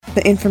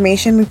The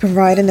information we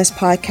provide in this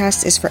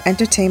podcast is for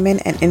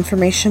entertainment and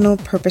informational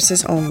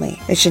purposes only.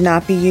 It should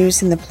not be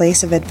used in the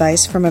place of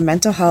advice from a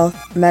mental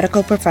health,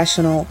 medical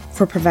professional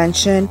for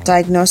prevention,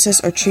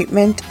 diagnosis, or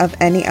treatment of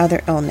any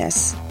other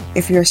illness.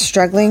 If you're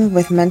struggling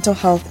with mental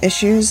health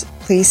issues,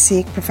 please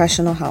seek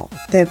professional help.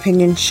 The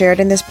opinions shared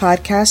in this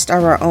podcast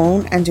are our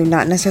own and do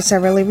not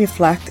necessarily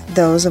reflect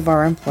those of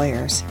our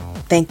employers.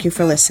 Thank you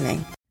for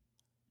listening.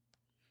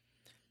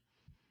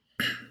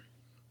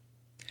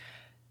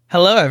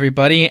 Hello,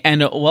 everybody,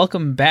 and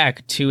welcome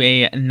back to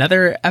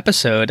another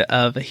episode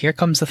of Here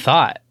Comes the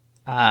Thought.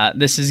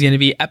 This is going to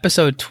be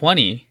episode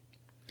 20.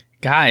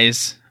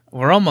 Guys,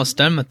 we're almost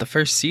done with the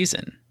first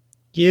season.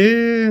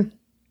 Yeah.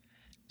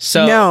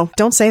 So No,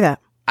 don't say that.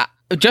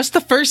 Just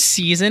the first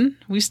season?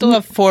 We still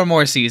have 4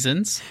 more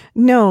seasons.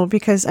 No,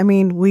 because I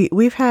mean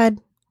we've had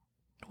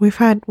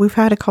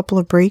a couple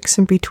of breaks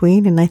in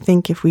between, and I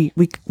think if we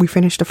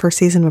finish the first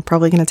season, we're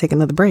probably going to take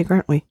another break,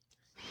 aren't we?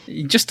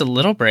 Just a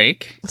little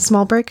break. A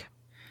small break?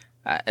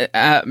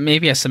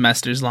 Maybe a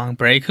semester's long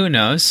break. Who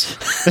knows?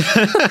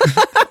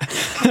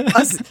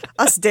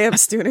 us damn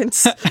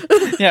students.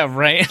 Yeah,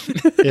 right.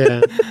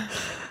 Yeah.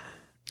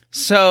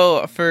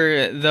 So,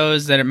 for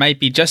those that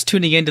might be just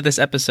tuning into this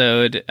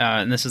episode,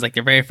 and this is like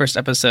the very first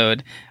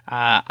episode,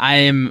 I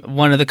am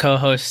one of the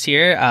co-hosts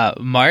here,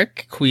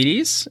 Mark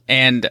Queeties,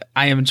 and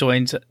I am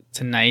joined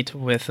tonight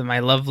with my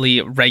lovely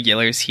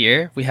regulars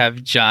here. We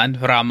have John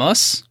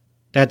Ramos.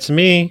 That's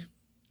me.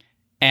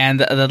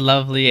 And the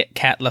lovely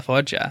Kat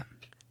LaFoggia.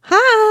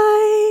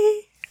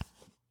 Hi!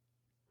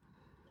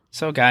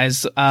 So,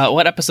 guys,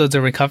 what episodes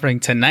are we covering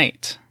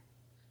tonight?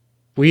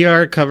 We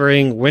are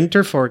covering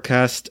Winter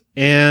Forecast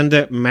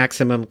and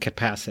Maximum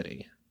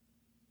Capacity.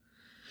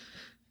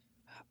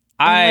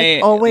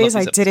 Like always,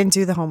 I didn't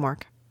do the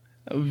homework.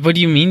 What do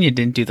you mean you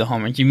didn't do the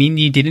homework? You mean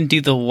you didn't do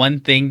the one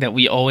thing that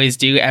we always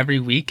do every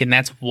week, and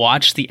that's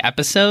watch the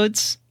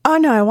episodes? Oh,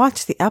 no, I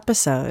watched the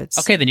episodes.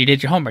 Okay, then you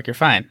did your homework. You're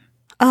fine.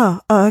 Oh,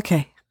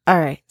 okay. All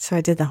right. So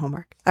I did the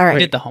homework. All right. You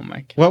did the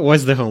homework. What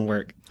was the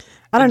homework?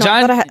 I don't know.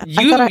 John,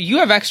 you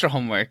have extra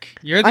homework.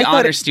 You're the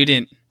honor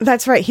student.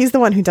 That's right. He's the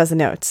one who does the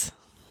notes.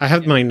 I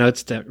have my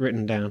notes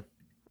written down.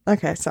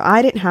 Okay, so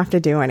I didn't have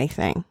to do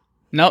anything.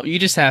 No, you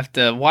just have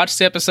to watch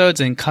the episodes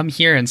and come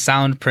here and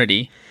sound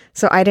pretty.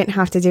 So I didn't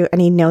have to do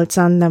any notes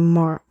on them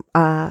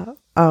I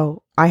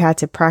had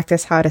to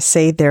practice how to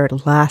say their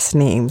last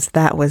names.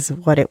 That was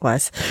what it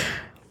was.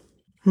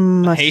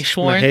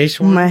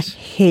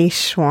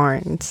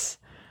 Maheshwarns.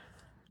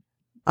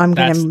 I'm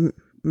going to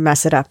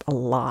mess it up a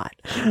lot.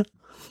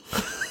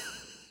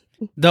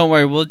 Don't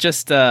worry, we'll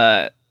just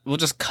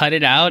cut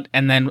it out,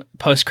 and then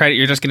post-credit,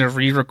 you're just going to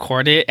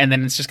re-record it, and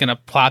then it's just going to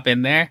plop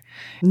in there.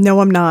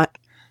 No, I'm not.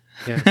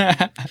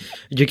 Yeah.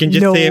 You can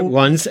just say it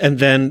once and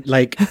then,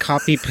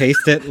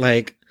 copy-paste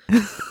it,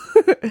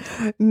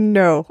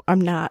 No,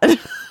 I'm not.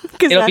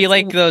 It'll be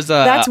like those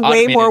that's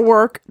automated... way more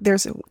work.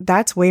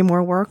 That's way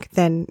more work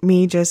than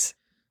me just...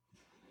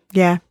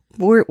 Yeah.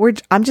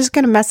 I'm just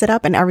going to mess it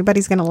up, and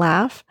everybody's going to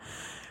laugh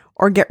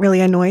or get really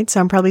annoyed, so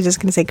I'm probably just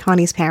going to say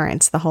Connie's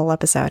parents the whole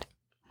episode.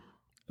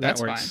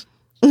 That's works.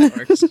 Fine. That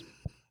works.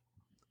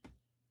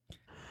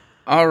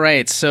 All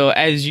right, so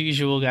as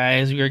usual,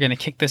 guys, we are going to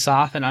kick this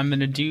off, and I'm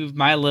going to do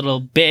my little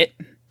bit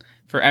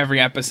for every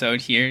episode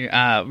here.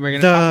 We're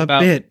going to talk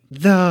about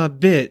the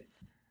bit.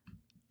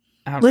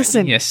 Right,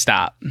 listen, yeah,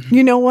 stop.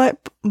 You know what?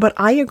 But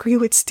I agree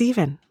with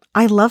Steven.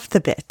 I love the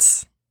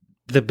bits.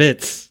 The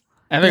bits.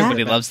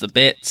 Everybody loves the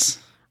bits.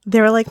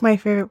 They're like my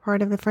favorite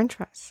part of the French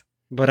fries.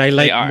 But I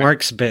like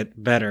Mark's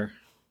bit better.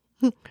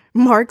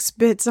 Mark's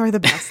bits are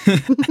the best.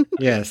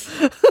 Yes.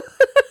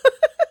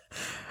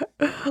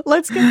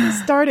 Let's get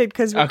this started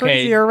because we're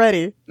crazy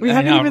already. We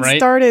haven't even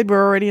started.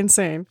 We're already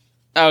insane.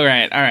 All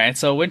right.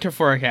 So winter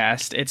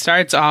forecast. It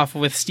starts off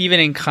with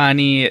Steven and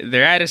Connie.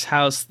 They're at his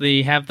house.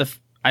 They have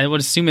I would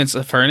assume it's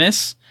a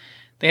furnace.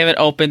 They have it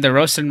open. They're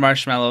roasting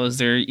marshmallows.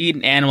 They're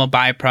eating animal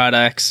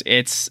byproducts.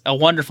 It's a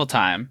wonderful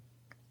time.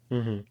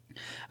 Mm-hmm.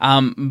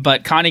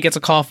 But Connie gets a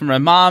call from her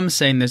mom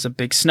saying there's a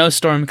big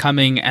snowstorm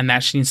coming and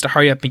that she needs to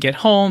hurry up and get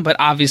home. But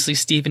obviously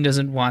Steven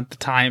doesn't want the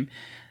time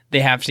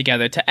they have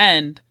together to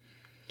end.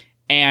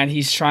 And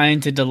he's trying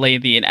to delay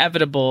the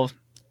inevitable.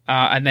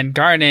 And then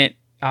Garnet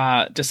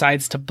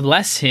decides to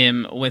bless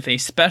him with a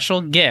special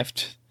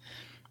gift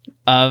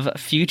of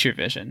future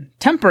vision.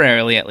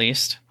 Temporarily, at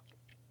least.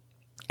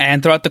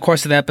 And throughout the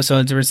course of the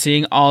episodes, we're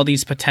seeing all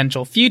these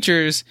potential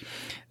futures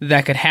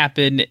that could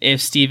happen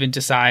if Steven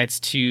decides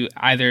to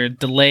either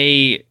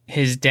delay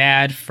his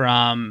dad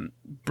from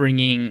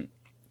bringing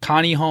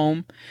Connie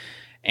home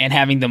and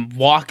having them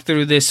walk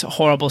through this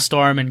horrible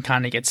storm and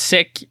Connie gets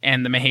sick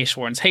and the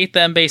Maheshwarns hate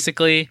them,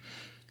 basically,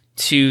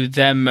 to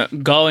them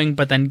going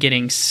but then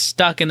getting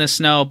stuck in the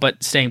snow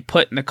but staying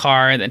put in the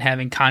car and then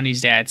having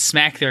Connie's dad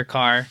smack their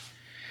car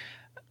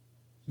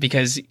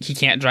because he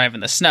can't drive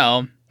in the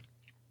snow.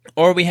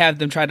 Or we have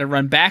them try to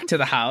run back to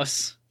the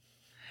house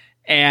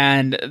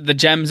and the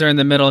gems are in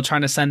the middle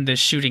trying to send this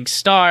shooting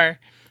star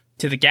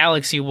to the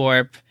galaxy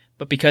warp,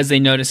 but because they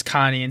notice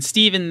Connie and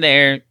Steven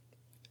there,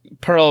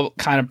 Pearl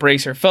kind of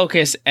breaks her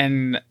focus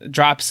and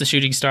drops the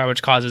shooting star,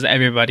 which causes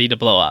everybody to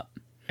blow up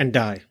and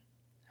die.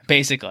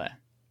 Basically,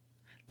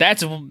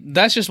 that's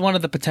just one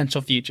of the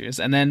potential futures.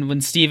 And then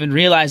when Steven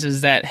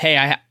realizes that,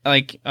 hey,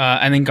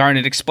 and then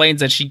Garnet explains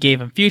that she gave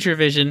him future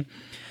vision,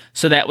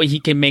 so that way he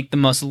can make the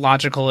most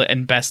logical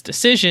and best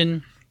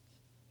decision.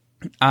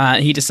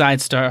 He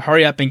decides to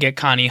hurry up and get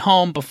Connie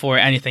home before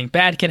anything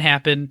bad can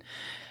happen.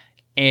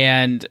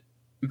 And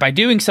by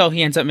doing so,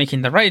 he ends up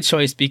making the right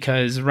choice,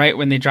 because right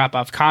when they drop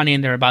off Connie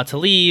and they're about to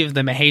leave,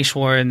 the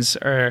Maheshwarns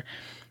are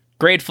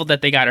grateful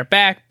that they got her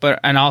back,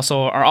 and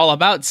also are all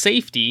about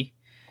safety.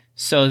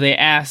 So they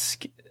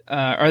ask,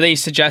 or they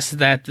suggest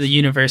that the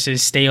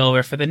universes stay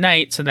over for the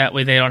night, so that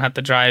way they don't have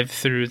to drive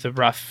through the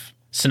rough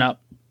snow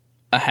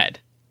ahead.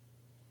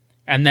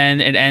 And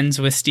then it ends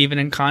with Steven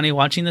and Connie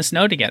watching the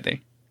snow together.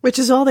 Which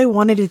is all they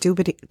wanted to do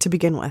to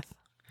begin with.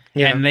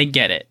 Yeah. And they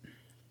get it.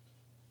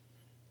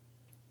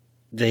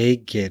 They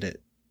get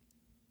it.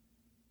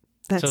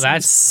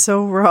 That's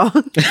so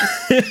wrong.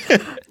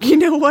 You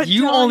know what?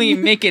 You John? only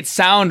make it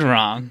sound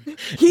wrong.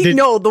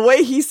 The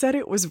way he said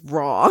it was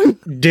wrong.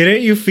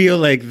 Didn't you feel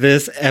like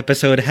this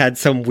episode had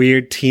some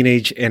weird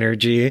teenage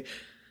energy?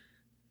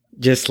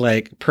 Just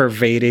like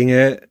pervading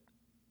it?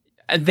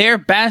 They're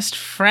best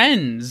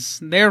friends.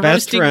 They're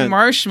roasting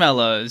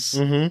marshmallows.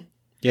 Mm-hmm.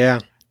 Yeah.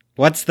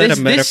 What's that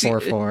a metaphor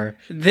for?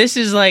 This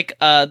is like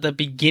the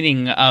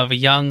beginning of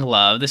young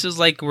love. This is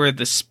like where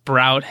the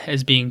sprout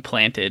is being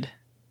planted.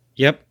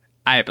 Yep.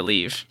 I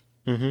believe.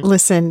 Mm-hmm.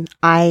 Listen,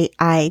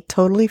 I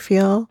totally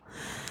feel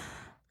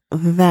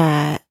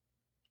that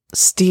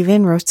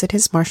Steven roasted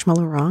his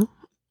marshmallow wrong.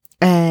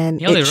 And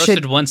he only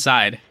roasted one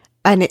side.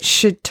 And it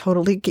should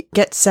totally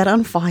get set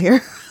on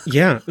fire.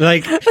 Yeah,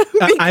 like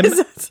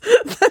that's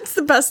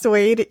the best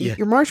way to eat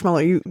your marshmallow.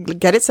 You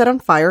get it set on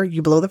fire,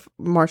 you blow the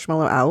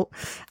marshmallow out,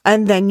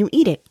 and then you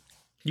eat it.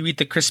 You eat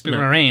the crispy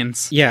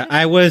meringues. Yeah,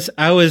 I was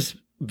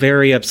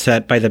very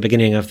upset by the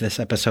beginning of this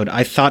episode.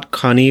 I thought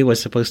Connie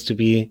was supposed to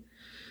be,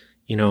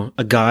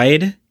 a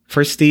guide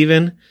for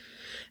Steven,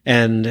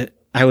 and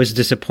I was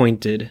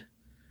disappointed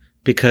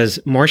because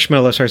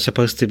marshmallows are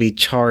supposed to be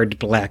charred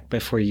black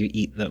before you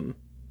eat them.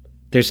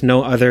 There's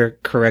no other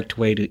correct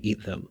way to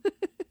eat them.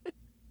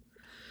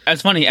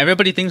 It's funny.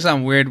 Everybody thinks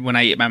I'm weird when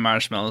I eat my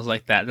marshmallows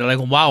like that. They're like,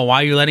 wow,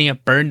 why are you letting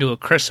it burn to a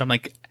crisp? I'm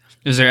like,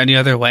 is there any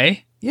other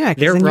way? Yeah.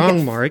 They're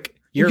wrong, Mark.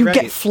 You're right.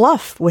 You get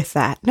fluff with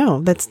that.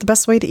 No, that's the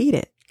best way to eat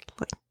it.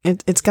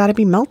 It's got to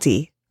be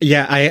melty.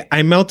 Yeah,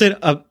 I melt it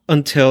up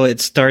until it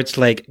starts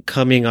like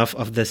coming off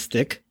of the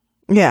stick.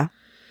 Yeah.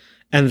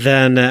 And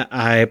then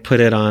I put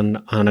it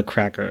on a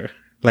cracker.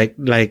 Like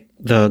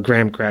the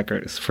graham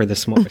crackers for the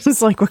s'mores.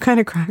 It's like, what kind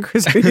of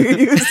crackers are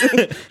you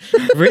using?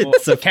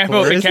 Ritz, be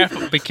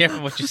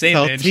careful what you say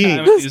there,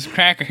 John, with these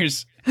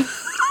crackers.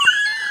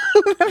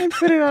 I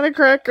put it on a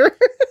cracker.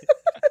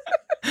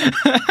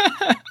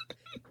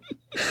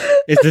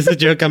 Is this a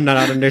joke I'm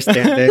not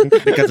understanding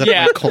because of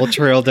the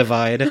cultural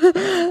divide?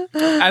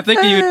 I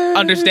think you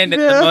understand it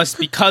the most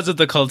because of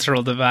the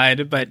cultural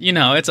divide, but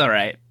it's all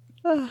right.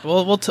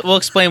 We'll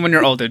explain when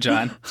you're older,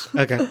 John.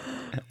 Okay.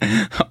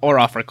 Or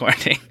off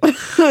recording.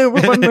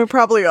 When we're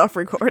probably off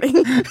recording.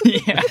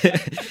 Yeah.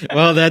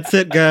 Well, that's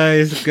it,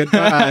 guys.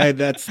 Goodbye.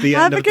 That's the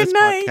end of this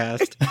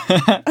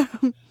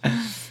podcast.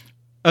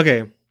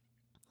 Okay.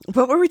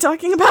 What were we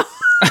talking about?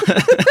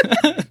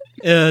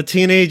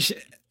 Teenage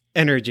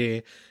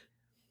energy.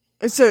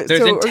 So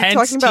there's intense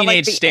talking about,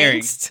 teenage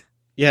staring. Angst?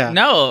 Yeah.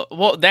 No,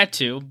 well, that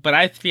too. But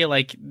I feel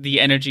like the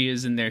energy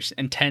is in their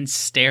intense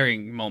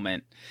staring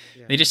moment.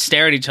 Yeah. They just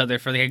stare at each other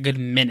for like a good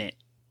minute.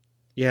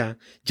 Yeah,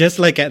 just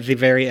like at the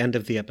very end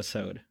of the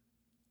episode.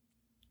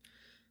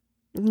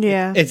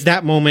 Yeah. It's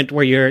that moment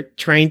where you're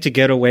trying to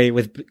get away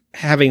with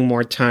having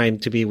more time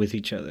to be with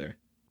each other.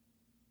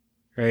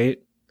 Right?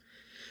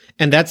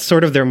 And that's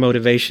sort of their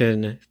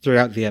motivation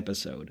throughout the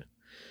episode.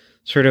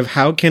 Sort of,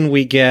 how can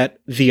we get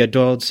the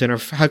adults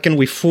how can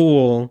we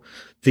fool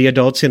the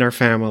adults in our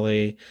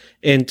family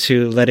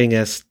into letting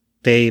us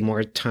stay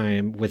more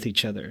time with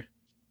each other?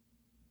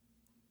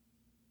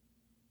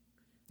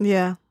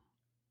 Yeah.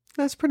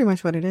 That's pretty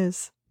much what it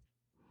is.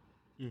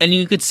 And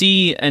you could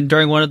see, and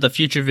during one of the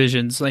future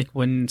visions, like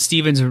when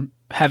Steven's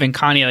having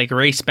Connie like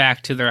race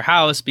back to their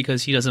house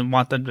because he doesn't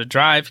want them to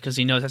drive because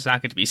he knows that's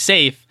not going to be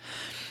safe.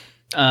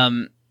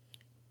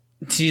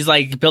 She's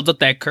like built up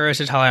that courage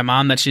to tell her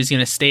mom that she's going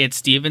to stay at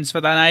Steven's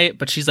for the night,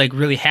 but she's like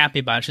really happy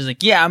about it. She's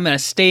like, yeah, I'm going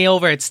to stay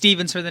over at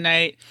Steven's for the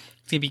night.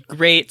 It's going to be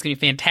great. It's going to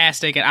be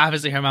fantastic. And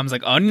obviously her mom's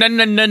like, oh,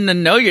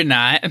 no, you're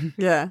not.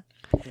 Yeah.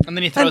 And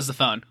then he throws the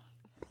phone.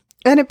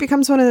 And it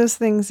becomes one of those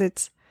things.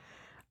 It's,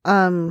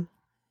 I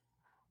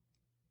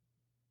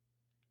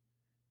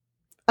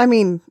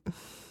mean,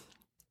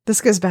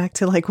 this goes back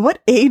to like, what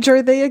age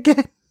are they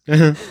again?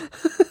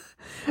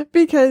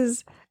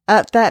 Because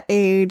at that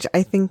age,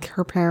 I think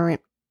her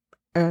parent,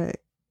 her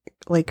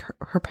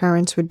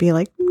parents would be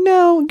like,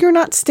 no, you're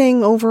not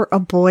staying over a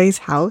boy's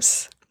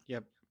house.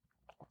 Yep.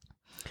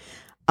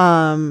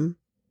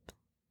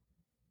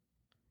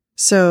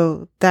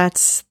 So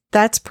that's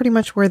pretty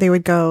much where they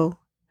would go.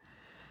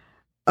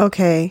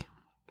 okay,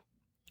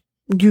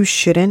 you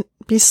shouldn't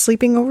be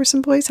sleeping over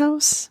some boy's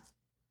house.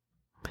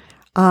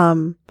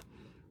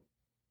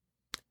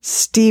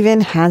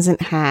 Steven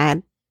hasn't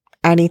had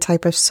any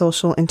type of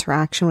social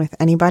interaction with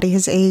anybody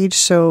his age,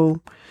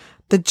 so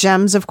the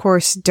Gems, of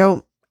course,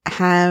 don't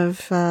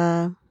have,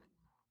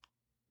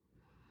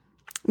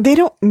 they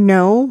don't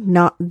know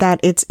not that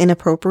it's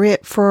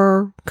inappropriate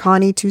for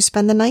Connie to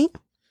spend the night.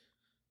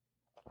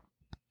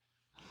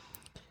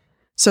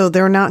 So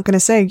they're not going to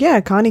say, yeah,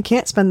 Connie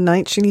can't spend the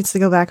night. She needs to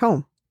go back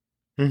home.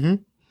 Mm-hmm.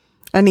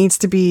 And needs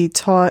to be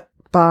taught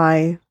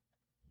by,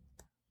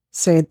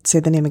 say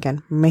the name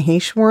again,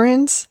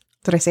 Maheshwarans.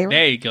 Did I say it right?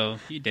 There you go.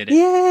 You did it.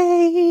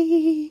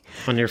 Yay!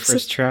 On your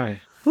first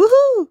try.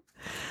 Woohoo!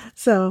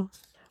 So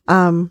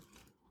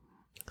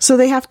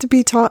they have to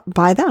be taught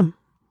by them.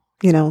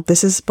 You know,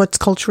 this is what's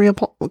culturally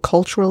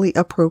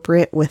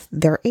appropriate with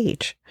their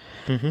age.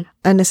 Mm-hmm.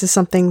 And this is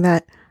something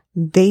that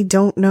they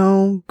don't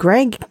know.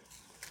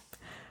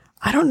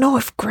 I don't know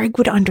if Greg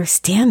would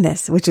understand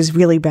this, which is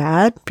really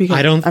bad. Because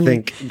I don't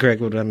think Greg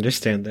would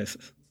understand this.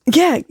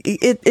 Yeah,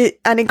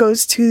 it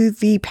goes to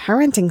the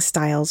parenting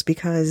styles,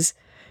 because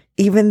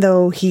even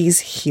though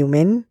he's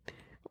human,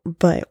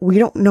 but we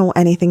don't know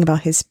anything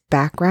about his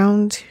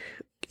background.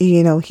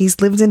 You know, he's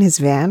lived in his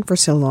van for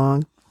so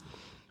long.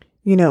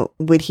 You know,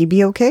 would he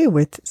be okay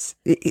with,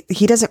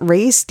 he doesn't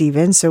raise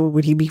Steven, so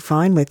would he be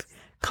fine with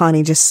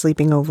Connie just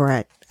sleeping over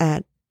at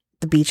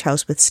the beach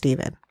house with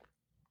Steven?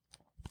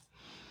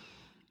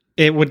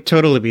 It would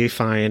totally be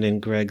fine in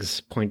Greg's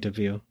point of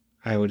view,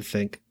 I would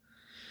think.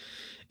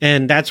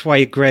 And that's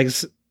why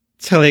Greg's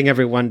telling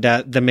everyone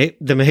that the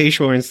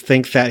Maheshwarans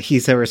think that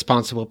he's a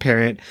responsible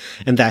parent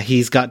and that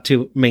he's got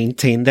to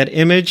maintain that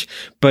image.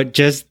 But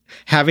just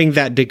having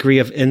that degree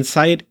of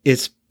insight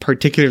is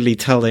particularly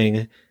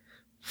telling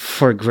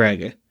for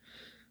Greg.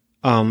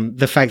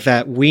 The fact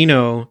that we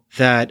know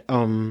that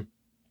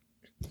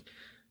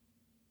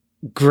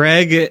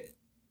Greg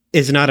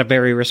is not a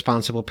very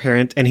responsible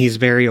parent, and he's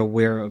very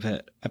aware of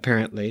it,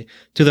 apparently,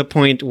 to the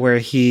point where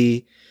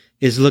he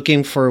is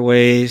looking for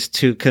ways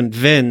to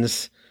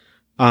convince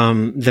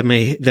the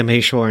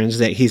Maheshwarans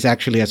that he's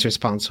actually as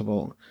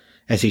responsible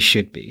as he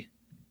should be.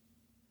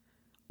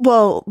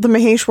 Well, the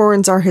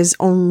Maheshwarans are his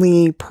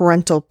only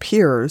parental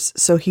peers,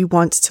 so he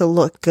wants to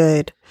look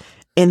good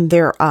in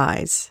their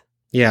eyes.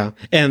 Yeah,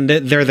 and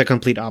they're the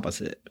complete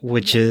opposite,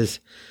 which is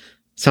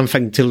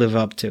something to live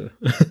up to.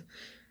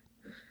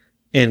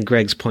 In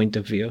Greg's point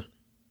of view.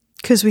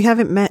 Because we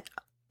haven't met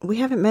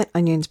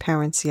Onion's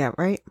parents yet,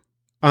 right?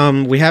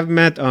 We have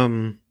met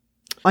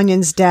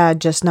Onion's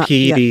dad, just not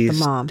yet the Petey's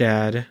mom.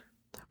 dad.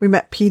 We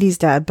met Petey's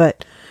dad,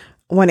 but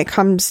when it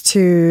comes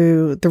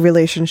to the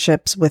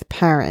relationships with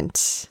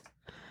parents,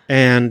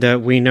 and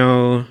we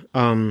know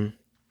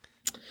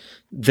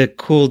the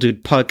cool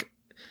dude Puck,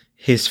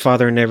 his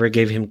father never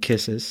gave him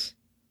kisses.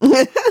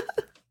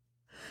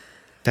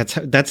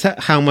 That's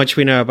how much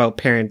we know about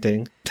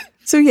parenting.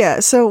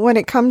 So when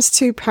it comes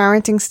to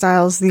parenting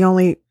styles, the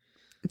only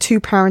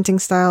two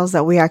parenting styles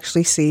that we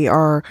actually see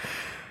are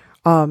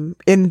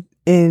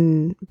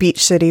in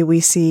Beach City,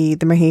 we see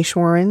the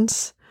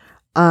Maheshwarans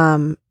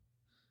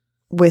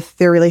with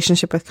their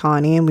relationship with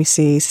Connie, and we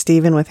see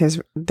Steven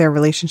with their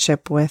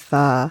relationship with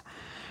Greg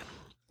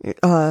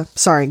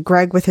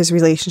with his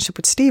relationship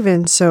with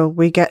Steven. So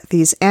we get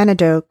these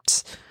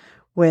anecdotes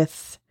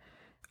with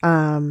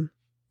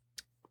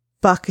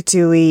Buck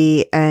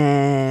Dewey,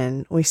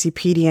 and we see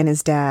Petey and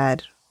his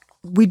dad.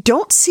 We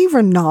don't see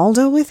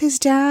Ronaldo with his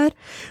dad,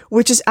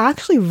 which is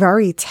actually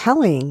very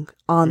telling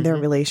on their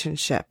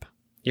relationship.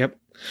 Yep.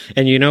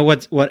 And you know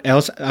what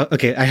else?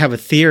 Okay, I have a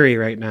theory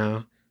right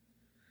now.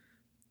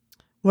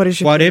 What is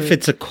your What theory? if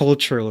it's a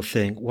cultural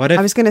thing? What if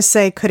I was going to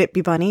say, could it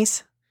be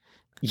bunnies?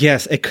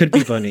 Yes, it could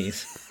be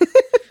bunnies.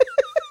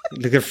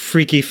 Look at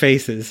freaky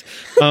faces.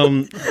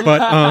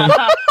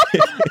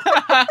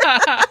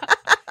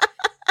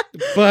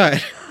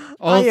 But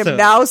also, I am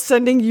now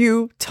sending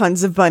you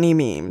tons of bunny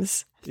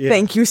memes. Yeah.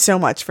 Thank you so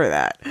much for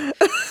that.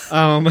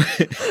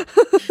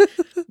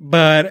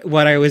 But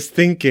what I was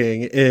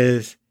thinking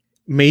is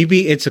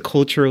maybe it's a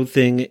cultural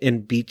thing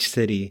in Beach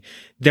City.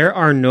 There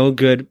are no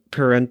good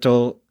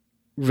parental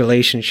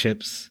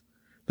relationships,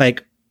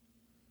 like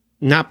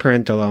not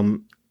parental,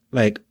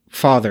 like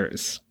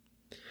fathers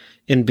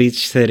in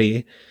Beach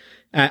City.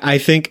 I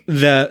think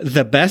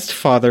the best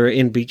father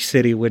in Beach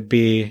City would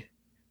be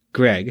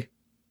Greg.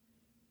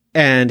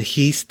 And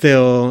he's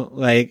still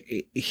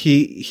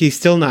he's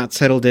still not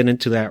settled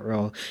into that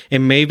role.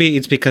 And maybe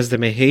it's because the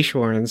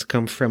Maheshwarans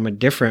come from a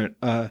different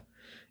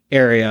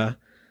area,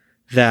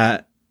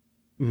 that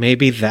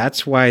maybe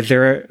that's why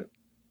they're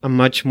a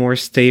much more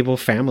stable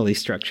family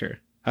structure.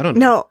 I don't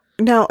know.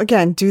 Now,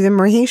 again, do the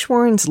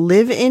Maheshwarans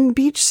live in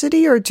Beach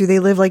City, or do they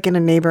live like in a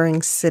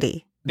neighboring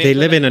city? They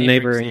live in a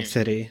neighboring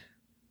city.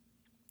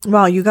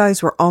 Wow, you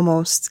guys were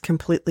almost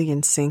completely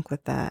in sync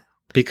with that.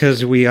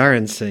 Because we are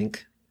in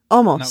sync.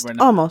 Almost. No, we're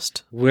not.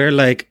 Almost. We're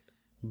like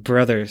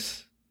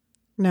brothers.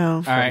 No.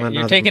 All right, another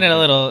you're taking it a movie.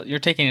 little. You're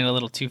taking it a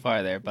little too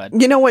far there,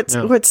 bud. You know what's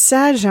No.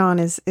 sad, John,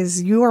 is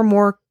you are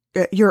more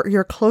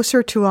you're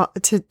closer to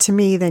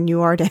me than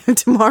you are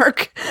to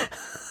Mark.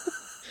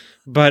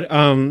 But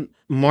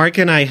Mark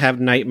and I have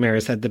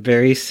nightmares at the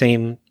very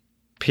same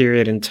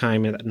period in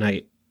time at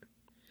night.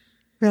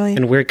 Really?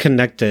 And we're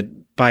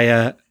connected by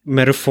a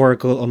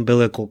metaphorical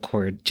umbilical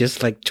cord,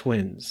 just like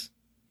twins.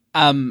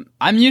 I'm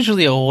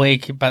usually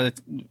awake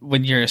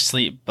when you're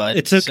asleep, but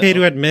it's okay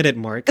to admit it,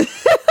 Mark.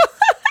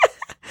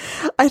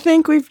 I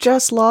think we've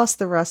just lost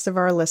the rest of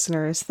our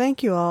listeners.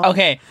 Thank you all.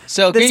 Okay,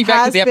 so getting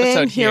back to the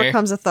episode here. Here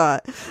comes a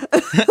thought.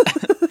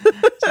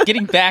 So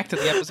getting back to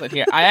the episode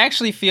here, I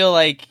actually feel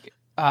like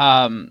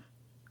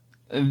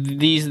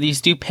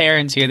these two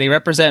parents here, they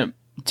represent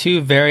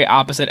two very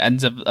opposite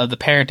ends of the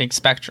parenting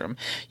spectrum.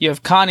 You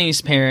have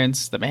Connie's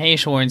parents, the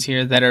Maheshwarns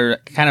here, that are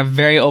kind of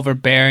very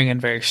overbearing and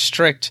very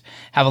strict,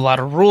 have a lot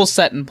of rules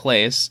set in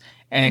place,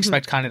 and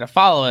expect Connie to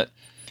follow it.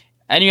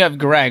 And you have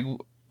Greg,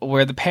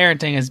 where the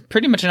parenting is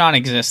pretty much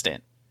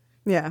non-existent.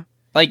 Yeah.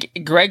 Like,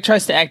 Greg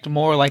tries to act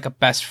more like a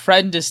best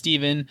friend to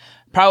Steven,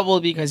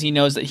 probably because he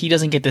knows that he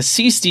doesn't get to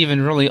see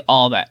Steven really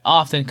all that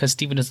often because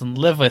Steven doesn't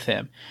live with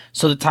him.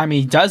 So the time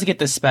he does get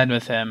to spend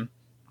with him,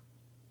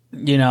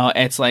 you know,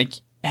 it's like,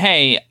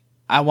 hey,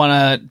 I want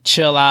to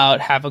chill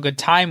out, have a good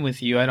time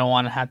with you. I don't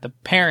want to have to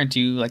parent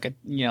you like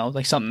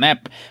like something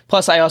that.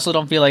 Plus, I also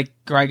don't feel like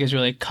Greg is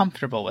really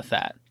comfortable with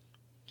that.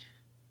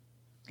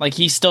 Like,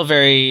 he's still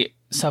very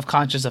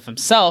self-conscious of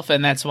himself,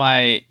 and that's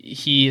why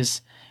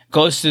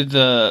goes through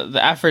the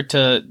effort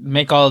to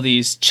make all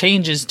these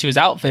changes to his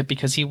outfit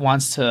because he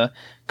wants to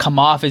come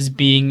off as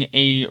being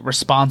a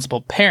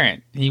responsible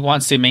parent. He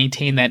wants to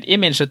maintain that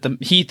image that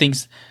he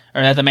thinks,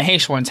 or that the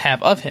Maheshwarns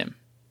have of him.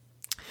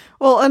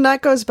 Well, and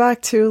that goes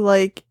back to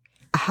like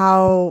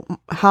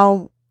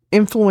how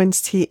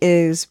influenced he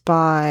is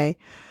by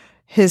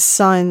his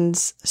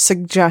son's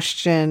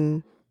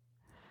suggestion,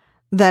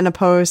 then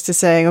opposed to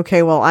saying,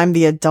 okay, well, I'm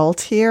the adult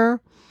here,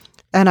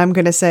 and I'm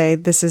going to say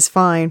this is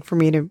fine for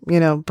me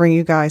to, bring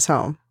you guys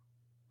home.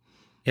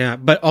 Yeah,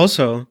 but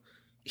also,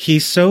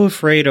 he's so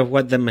afraid of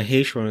what the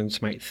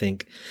Maheshwarns might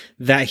think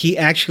that he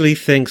actually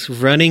thinks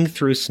running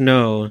through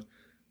snow,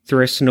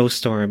 through a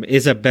snowstorm,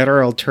 is a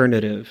better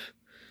alternative.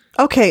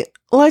 Okay,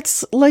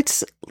 let's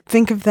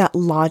think of that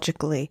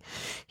logically.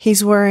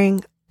 He's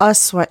wearing a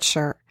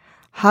sweatshirt.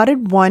 How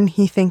did one,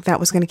 he think that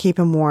was going to keep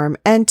him warm?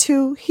 And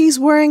two, he's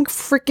wearing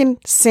freaking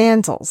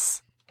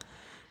sandals.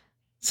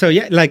 So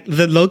yeah, like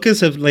the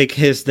locus of like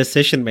his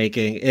decision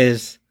making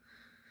is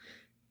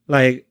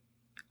like,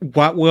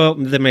 what will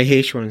the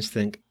Maheshwarns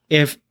think?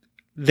 If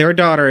their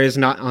daughter is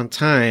not on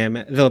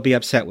time, they'll be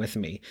upset with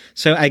me.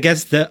 So I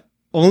guess the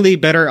only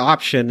better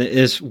option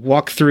is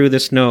walk through the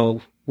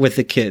snow with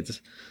the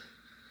kids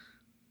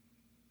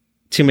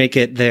to make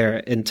it there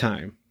in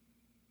time.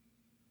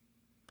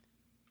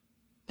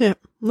 Yeah,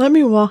 let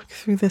me walk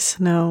through the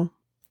snow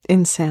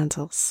in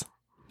sandals.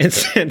 In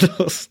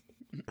sandals.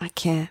 I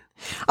can't.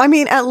 I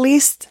mean, at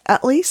least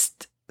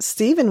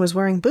Steven was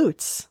wearing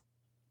boots.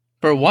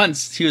 For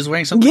once, he was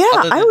wearing something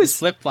other than his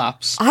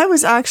flip-flops. I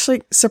was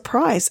actually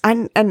surprised.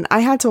 And I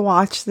had to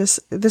watch this.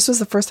 This was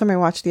the first time I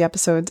watched the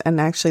episodes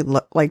and actually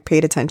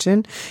paid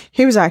attention.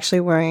 He was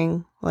actually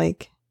wearing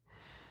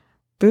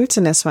boots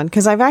in this one,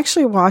 because I've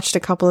actually watched a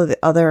couple of the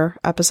other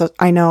episodes.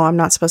 I know I'm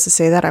not supposed to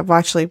say that. I've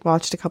actually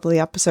watched a couple of the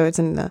episodes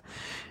in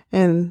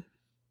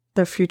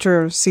the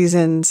future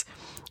seasons,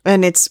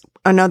 and it's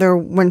another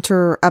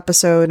winter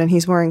episode, and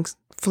he's wearing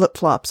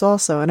flip-flops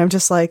also, and I'm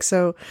just like,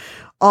 so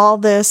all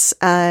this,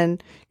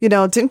 and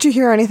didn't you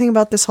hear anything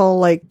about this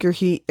whole your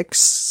heat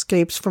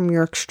escapes from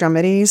your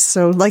extremities,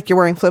 so you're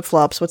wearing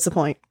flip-flops, what's the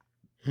point?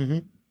 Mm-hmm.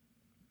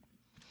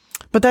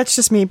 But that's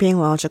just me being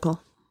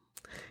logical.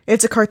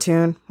 It's a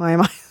cartoon. Why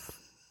am I?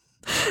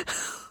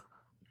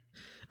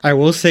 I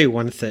will say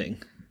one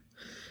thing.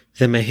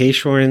 The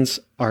Maheshwarns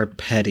are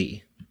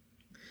petty.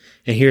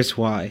 And here's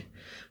why.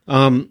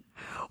 Well,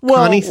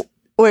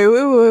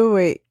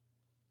 wait.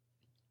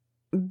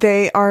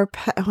 They are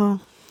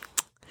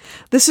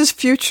this is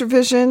Future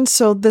Vision,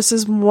 so this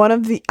is one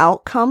of the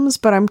outcomes,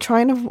 but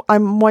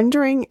I'm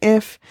wondering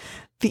if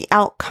the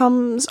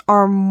outcomes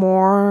are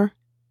more.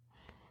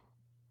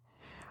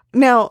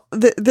 Now,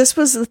 this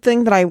was the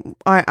thing that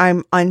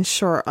I'm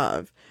unsure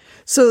of.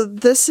 So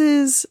this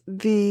is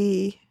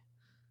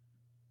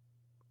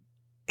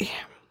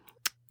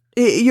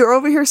you're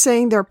over here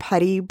saying they're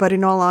petty, but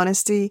in all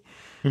honesty,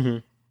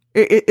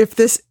 if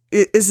this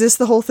is this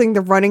the whole thing,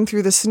 the running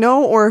through the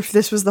snow, or if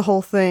this was the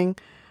whole thing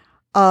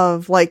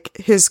of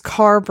his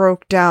car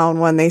broke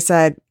down when they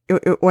said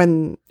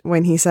when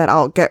he said,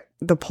 I'll get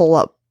the pull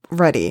up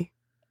ready.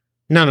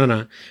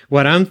 No.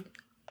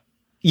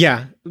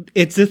 Yeah,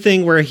 it's the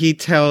thing where he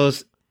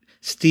tells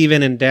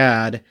Steven and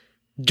Dad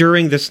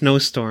during the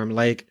snowstorm,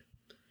 where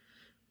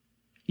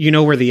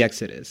the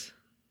exit is.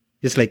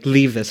 Just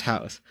leave this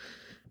house.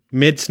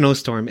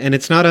 Mid-snowstorm. And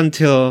it's not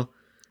until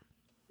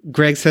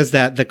Greg says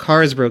that the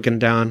car is broken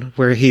down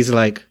where he's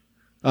like,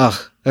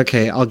 oh,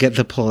 okay, I'll get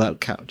the pull-out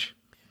couch.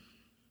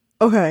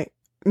 Okay,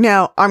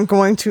 now I'm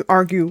going to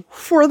argue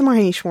for the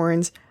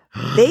Maheshwarns.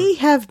 They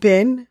have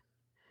been,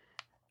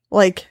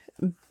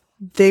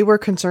 they were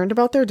concerned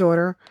about their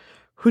daughter,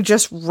 who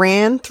just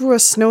ran through a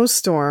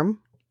snowstorm.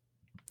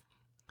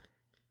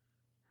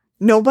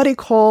 Nobody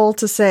called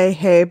to say,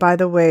 hey, by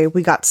the way,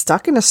 we got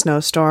stuck in a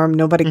snowstorm.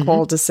 Nobody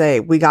called to say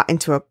we got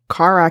into a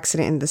car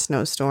accident in the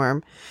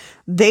snowstorm.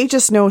 They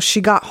just know she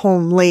got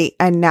home late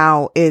and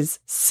now is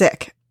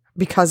sick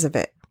because of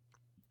it.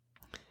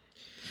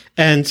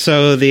 And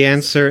so the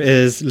answer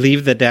is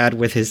leave the dad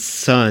with his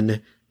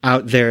son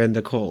out there in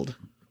the cold.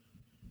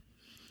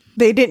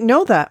 They didn't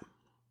know that.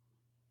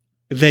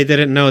 They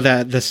didn't know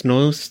that the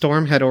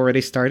snowstorm had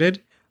already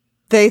started?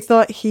 They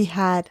thought he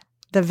had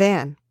the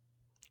van.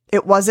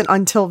 It wasn't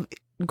until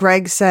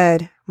Greg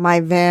said, my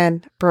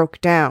van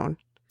broke down.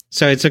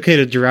 So it's okay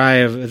to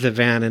drive the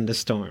van in the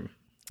storm.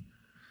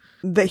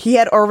 That he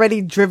had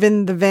already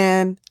driven the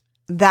van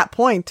that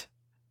point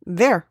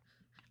there.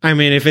 I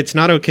mean, if it's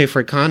not okay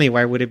for Connie,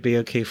 why would it be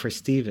okay for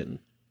Steven?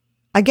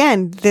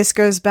 Again, this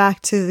goes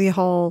back to the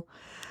whole,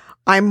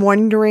 I'm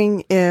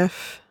wondering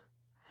if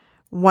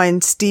when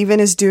Steven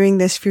is doing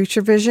this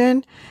future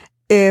vision,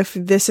 if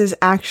this is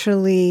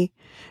actually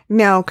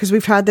now, because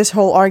we've had this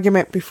whole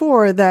argument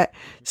before that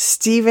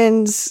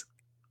Steven's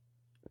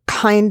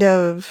point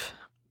of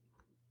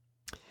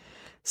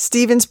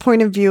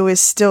view is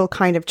still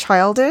kind of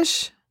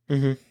childish.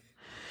 Mm-hmm.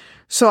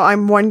 So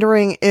I'm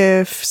wondering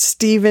if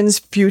Steven's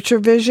future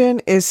vision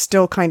is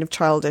still kind of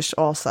childish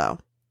also.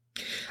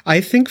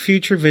 I think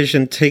future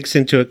vision takes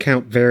into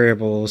account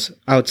variables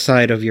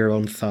outside of your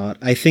own thought.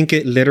 I think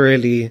it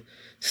literally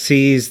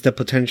sees the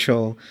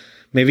potential,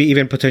 maybe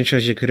even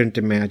potentials you couldn't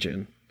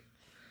imagine.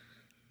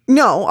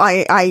 No,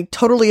 I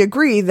totally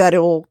agree that it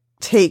will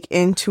take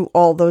into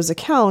all those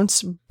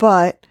accounts,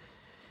 but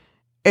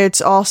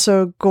it's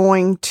also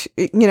going to,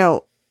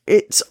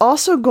 it's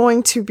also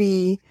going to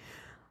be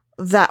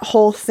that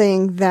whole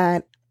thing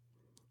that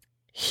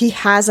he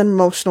has an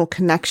emotional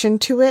connection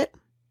to it.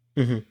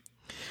 Mm-hmm.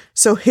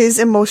 So his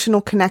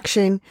emotional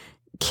connection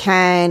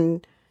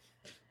can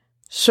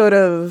sort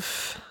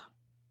of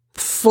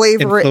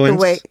flavor it the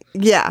way.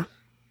 Yeah.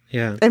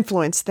 Yeah.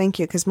 Influence. Thank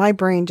you. Because my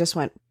brain just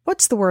went,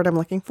 what's the word I'm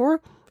looking for?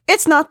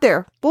 It's not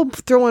there. We'll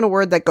throw in a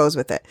word that goes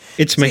with it.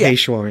 It's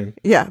Maheshwaran.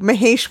 Yeah.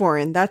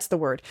 Maheshwaran. That's the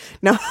word.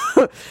 No.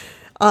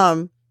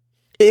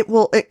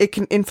 It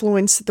can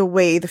influence the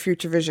way the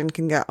future vision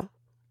can go.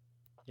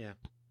 Yeah.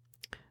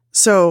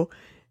 So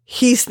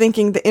he's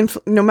thinking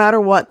no matter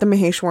what, the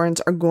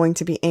Maheshwarans are going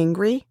to be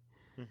angry.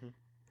 Mm-hmm.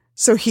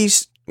 So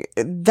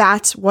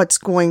that's what's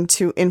going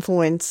to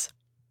influence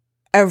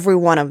every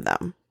one of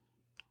them.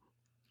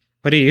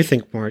 What do you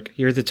think, Mark?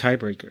 You're the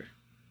tiebreaker.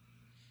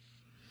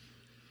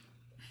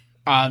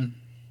 I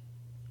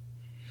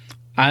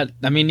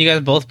mean, you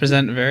guys both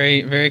present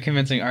very, very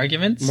convincing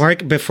arguments.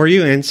 Mark, before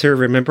you answer,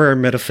 remember our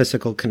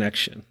metaphysical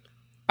connection.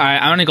 All right,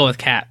 I'm going to go with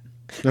Kat.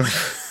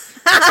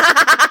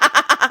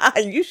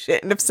 You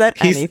shouldn't have said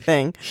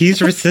anything.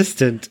 He's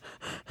resistant,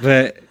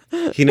 but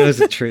he knows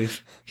the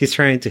truth. He's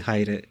trying to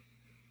hide it.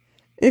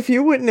 If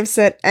you wouldn't have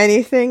said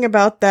anything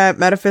about that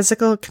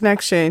metaphysical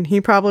connection,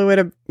 he probably would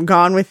have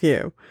gone with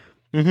you.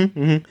 Mm-hmm,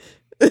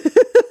 mm-hmm.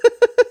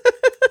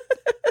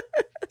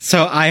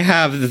 So I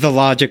have the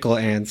logical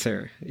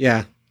answer.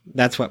 Yeah,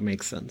 that's what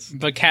makes sense.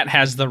 But Kat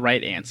has the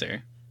right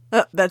answer.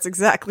 That's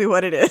exactly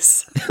what it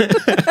is.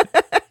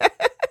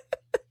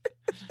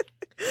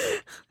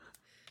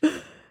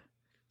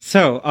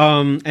 So,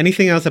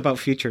 anything else about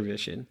future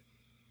vision?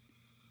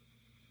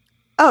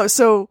 Oh,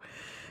 so,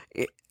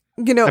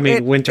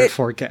 winter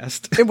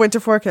forecast. Winter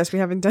forecast. We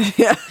haven't done it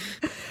yet.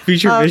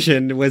 Future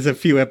vision was a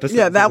few episodes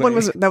Yeah, that away.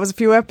 that was a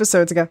few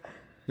episodes ago.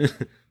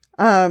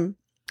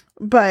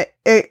 But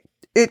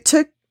it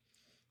took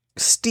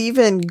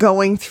Steven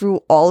going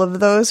through all of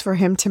those for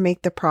him to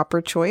make the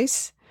proper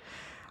choice.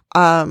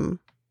 But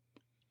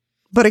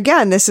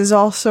again, this is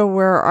also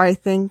where I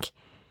think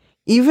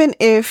even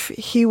if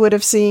he would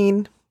have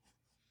seen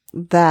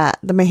that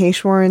the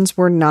Maheshwarans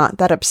were not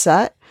that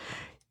upset,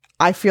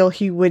 I feel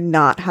he would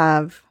not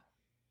have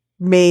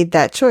made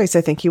that choice.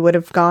 I think he would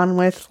have gone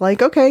with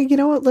like, okay, you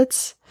know what,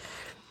 let's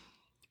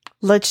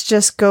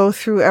just go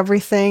through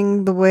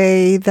everything the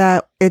way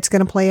that it's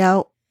going to play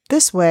out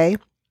this way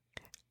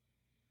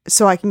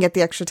so I can get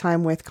the extra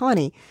time with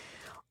Connie.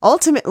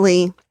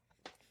 Ultimately,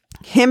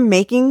 him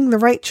making the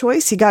right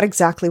choice, he got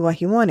exactly what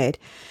he wanted.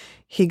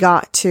 He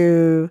got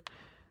to,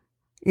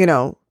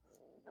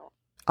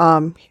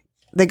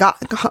 they got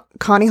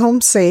Connie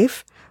home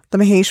safe. The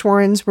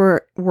Maheshwarans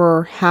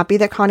were happy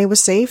that Connie was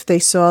safe. They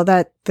saw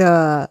that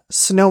the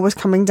snow was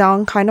coming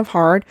down kind of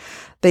hard.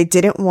 They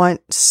didn't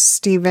want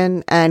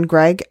Steven and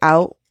Greg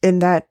out in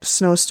that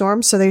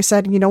snowstorm. So they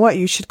said, you know what,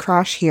 you should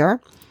crash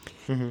here.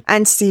 Mm-hmm.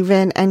 And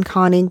Steven and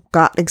Connie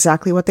got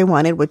exactly what they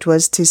wanted, which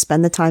was to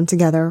spend the time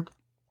together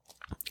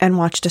and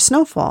watch the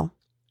snowfall.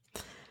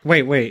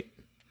 Wait.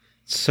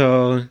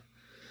 So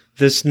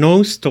the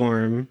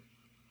snowstorm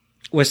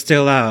was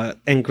still out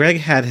and Greg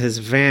had his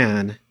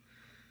van.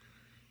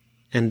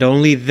 And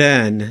only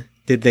then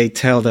did they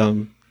tell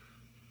them,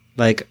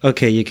 like,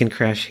 okay, you can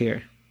crash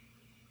here.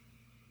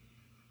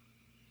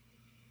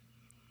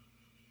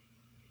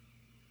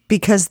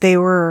 Because they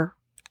were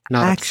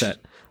Not upset.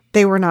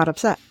 They were not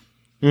upset.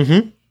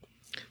 Mm-hmm.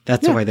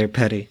 That's why they're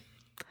petty.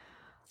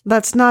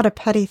 That's not a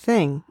petty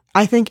thing.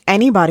 I think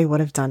anybody would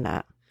have done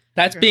that.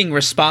 That's being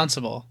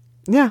responsible.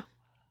 Yeah.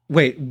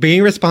 Wait,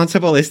 being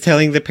responsible is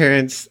telling the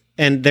parents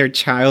and their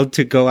child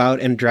to go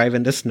out and drive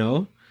in the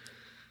snow?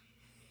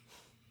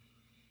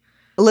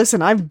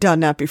 Listen, I've done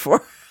that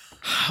before.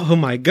 Oh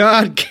my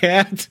God,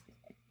 Kat.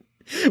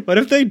 What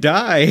if they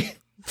die?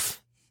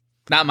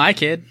 Not my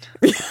kid.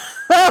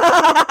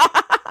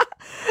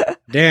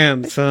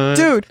 Damn, son.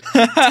 Dude,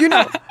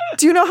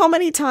 do you know how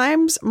many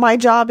times my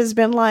job has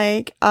been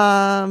like,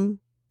 yeah,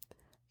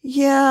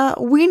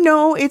 we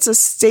know it's a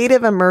state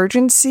of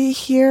emergency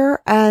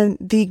here, and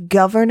the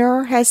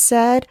governor has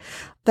said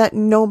that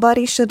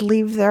nobody should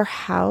leave their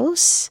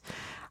house.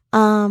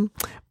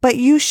 But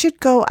you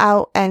should go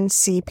out and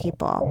see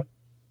people.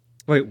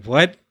 Wait,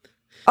 what?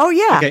 Oh,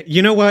 yeah. Okay,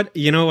 you know what?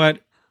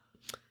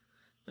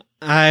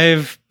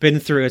 I've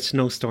been through a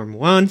snowstorm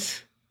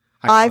once.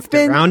 I've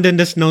been around in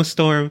the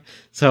snowstorm,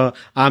 so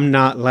I'm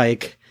not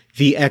like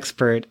the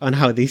expert on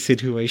how these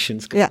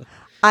situations go. Yeah,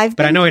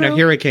 but I know in a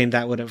hurricane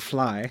that wouldn't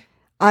fly.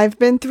 I've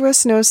been through a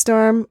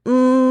snowstorm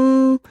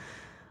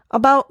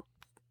about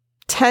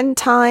 10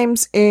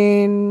 times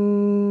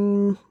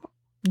in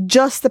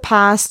just the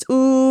past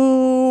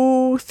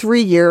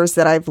 3 years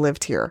that I've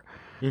lived here.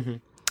 Mm-hmm.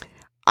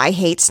 I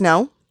hate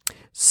snow.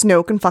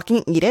 Snow can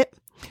fucking eat it.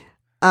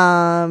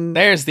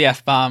 There's the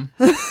F-bomb.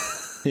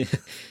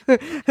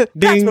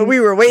 That's what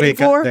we were waiting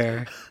for.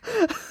 There.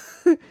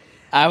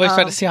 I always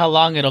try to see how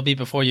long it'll be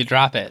before you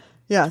drop it.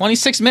 Yeah.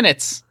 26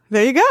 minutes.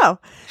 There you go.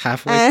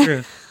 Halfway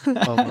through.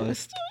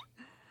 Almost.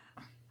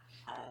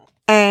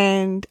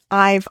 And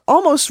I've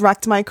almost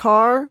wrecked my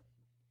car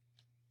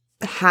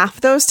half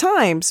those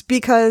times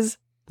because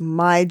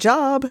my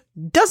job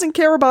doesn't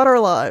care about our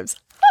lives.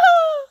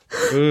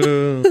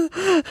 Ooh.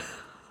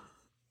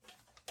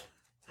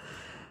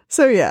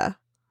 So yeah.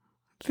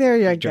 There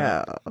you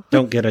go.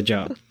 Don't get a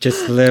job.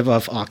 Just live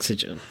off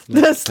oxygen.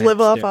 Just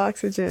live off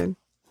oxygen.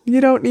 You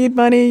don't need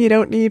money. You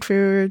don't need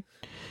food.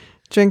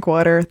 Drink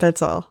water.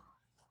 That's all.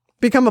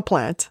 Become a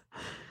plant.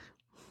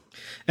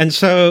 And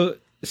so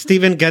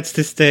Steven gets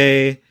to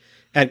stay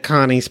at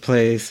Connie's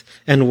place.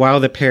 And while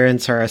the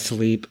parents are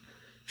asleep,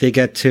 they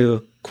get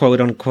to,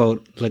 quote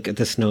unquote, look at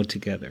the snow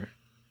together.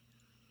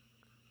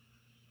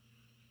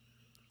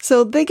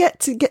 So they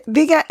get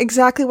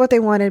exactly what they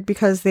wanted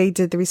because they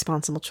did the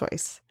responsible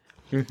choice.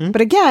 Mm-hmm.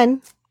 But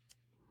again,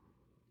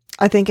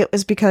 I think it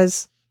was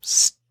because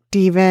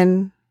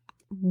Steven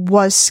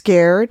was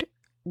scared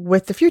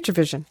with the future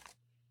vision.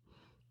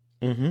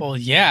 Mm-hmm. Well,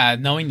 yeah,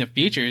 knowing the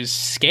future is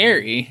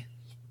scary.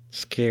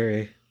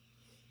 Scary.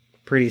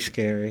 Pretty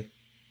scary.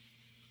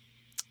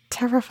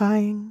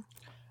 Terrifying.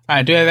 All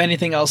right, do you have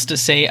anything else to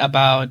say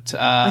about...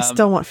 I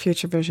still want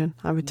future vision.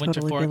 I would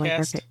winter totally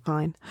forecast? be like, okay,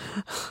 fine.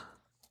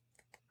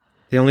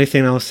 The only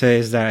thing I'll say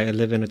is that I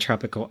live in a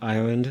tropical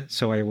island,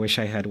 so I wish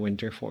I had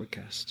winter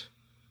forecast.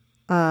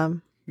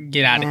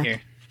 Get out of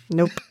here.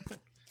 Nope.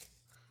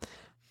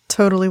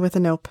 Totally with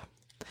a nope.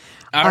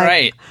 All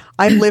right.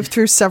 I've lived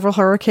through several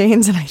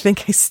hurricanes, and I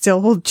think I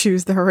still will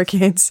choose the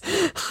hurricanes.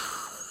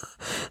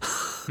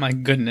 My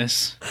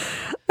goodness.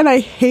 And I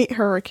hate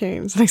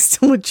hurricanes, and I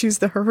still would choose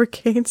the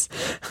hurricanes.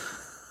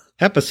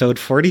 Episode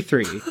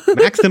 43,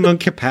 maximum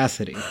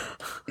capacity.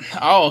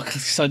 Oh,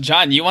 so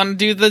John, you want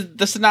to do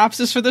the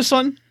synopsis for this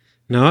one?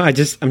 No, I'm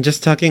just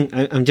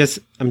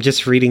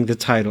reading the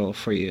title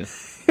for you.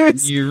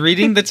 You're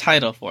reading the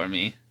title for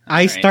me.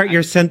 I start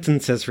your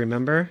sentences,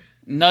 remember?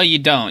 No, you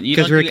don't. You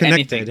because don't we're do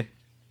connected. anything.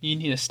 You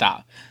need to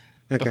stop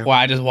Okay. before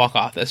I just walk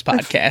off this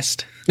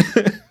podcast.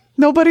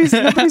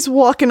 Nobody's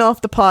walking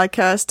off the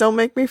podcast. Don't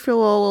make me feel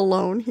all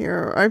alone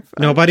here.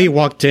 Nobody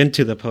walked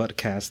into the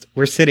podcast.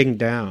 We're sitting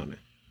down.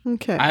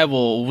 Okay. I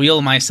will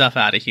wheel myself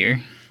out of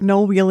here.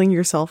 No wheeling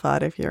yourself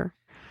out of here.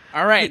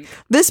 All right.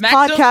 This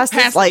Maximum podcast is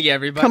capacity, like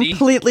everybody.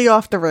 completely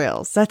off the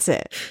rails. That's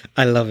it.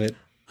 I love it.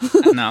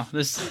 No,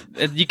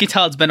 you can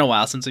tell it's been a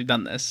while since we've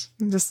done this.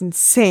 Just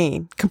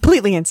insane.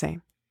 Completely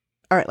insane.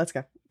 All right, let's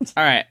go.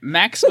 All right,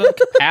 maximum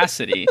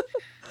capacity.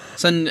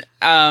 So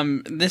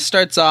this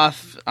starts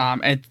off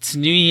it's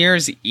New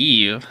Year's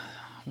Eve.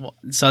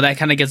 So that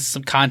kind of gives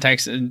some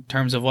context in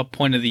terms of what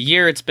point of the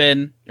year it's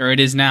been, or it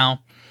is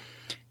now.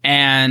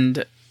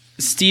 And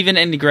Steven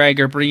and Greg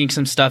are bringing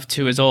some stuff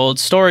to his old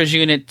storage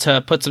unit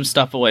to put some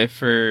stuff away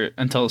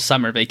until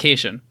summer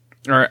vacation.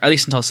 Or at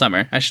least until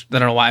summer. I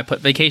don't know why I put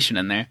vacation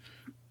in there.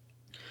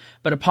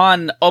 But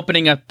upon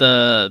opening up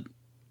the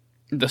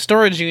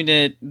storage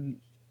unit,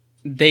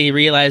 they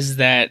realize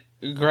that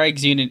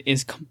Greg's unit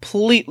is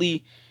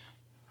completely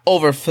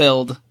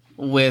overfilled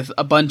with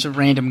a bunch of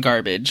random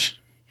garbage.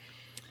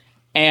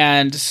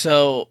 And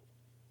so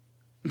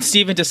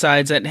Steven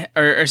decides that,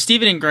 or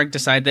Steven and Greg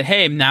decide that,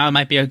 hey, now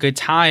might be a good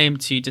time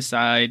to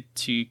decide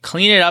to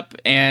clean it up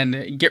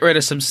and get rid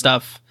of some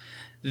stuff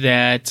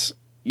that,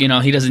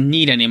 he doesn't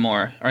need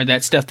anymore, or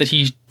that stuff that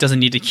he doesn't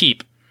need to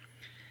keep.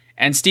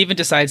 And Steven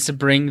decides to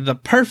bring the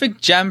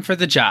perfect gem for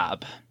the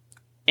job,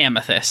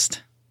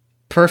 amethyst.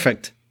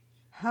 Perfect.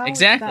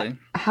 Exactly.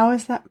 How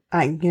is that?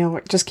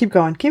 Just keep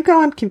going. Keep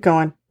going. Keep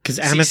going. Because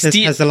Amethyst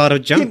has a lot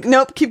of junk.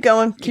 Keep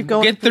going. Keep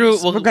going. Get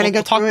through. We're going to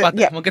get talk through about it.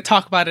 that. Yeah. We'll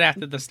talk about it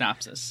after the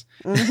synopsis.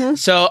 Mm-hmm.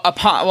 So,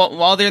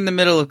 while they're in the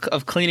middle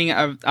of cleaning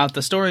out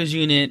the storage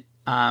unit,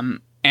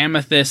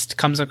 Amethyst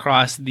comes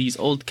across these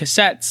old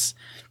cassettes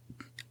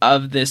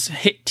of this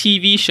hit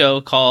TV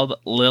show called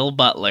Lil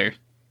Butler.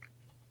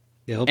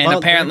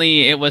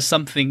 Apparently, it was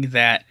something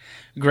that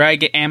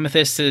Greg,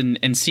 Amethyst,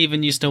 and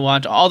Steven used to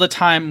watch all the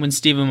time when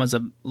Steven was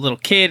a little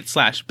kid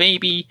 /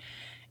 baby,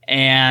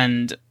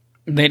 and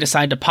they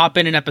decide to pop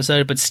in an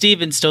episode, but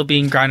Steven, still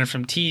being grounded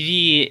from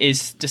TV,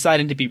 is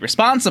deciding to be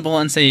responsible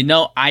and say,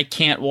 no, I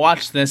can't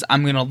watch this.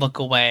 I'm going to look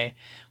away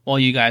while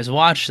you guys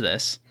watch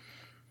this.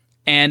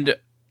 And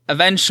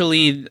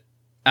eventually,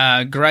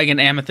 Greg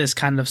and Amethyst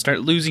kind of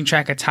start losing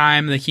track of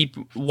time. They keep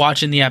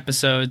watching the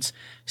episodes.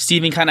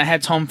 Steven kind of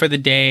heads home for the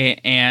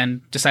day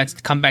and decides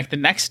to come back the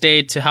next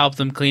day to help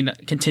them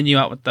continue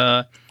out with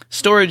the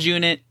storage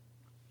unit.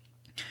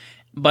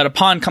 But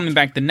upon coming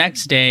back the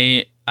next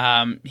day,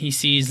 he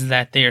sees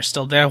that they are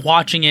still there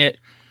watching it,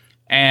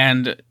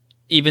 and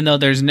even though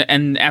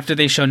and after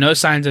they show no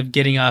signs of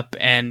getting up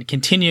and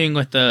continuing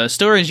with the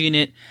storage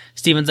unit,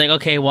 Steven's like,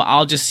 okay, well,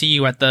 I'll just see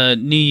you at the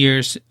New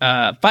Year's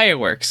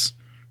fireworks.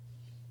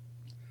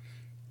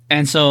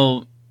 And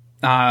so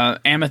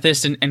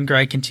Amethyst and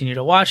Greg continue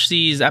to watch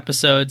these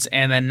episodes,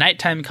 and then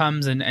nighttime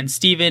comes, and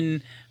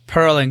Steven,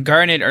 Pearl, and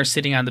Garnet are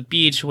sitting on the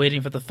beach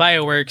waiting for the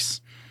fireworks,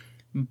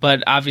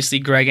 but obviously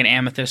Greg and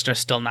Amethyst are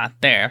still not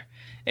there.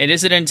 It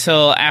isn't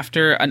until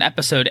after an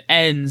episode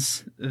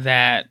ends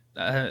that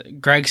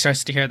Greg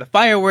starts to hear the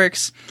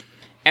fireworks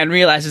and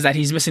realizes that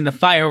he's missing the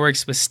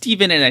fireworks with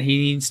Steven and that he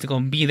needs to go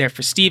and be there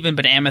for Steven,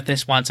 but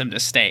Amethyst wants him to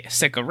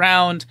stick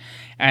around,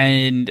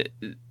 and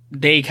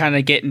they kind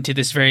of get into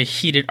this very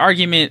heated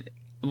argument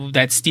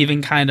that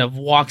Steven kind of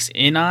walks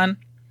in on.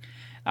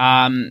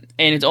 And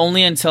it's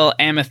only until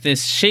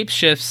Amethyst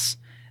shapeshifts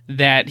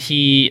that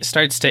he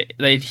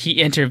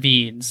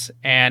intervenes,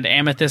 and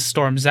Amethyst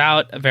storms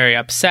out, very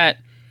upset.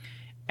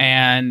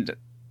 And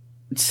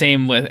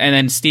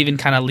then Steven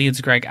kind of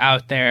leads Greg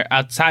out there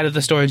outside of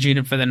the storage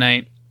unit for the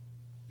night.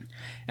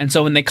 And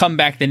so when they come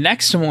back the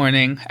next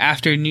morning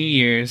after New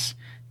Year's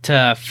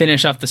to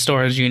finish up the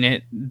storage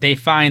unit, they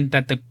find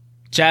that the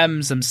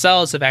gems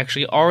themselves have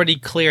actually already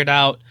cleared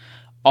out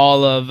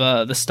all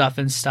of the stuff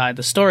inside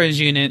the storage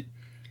unit,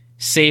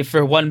 save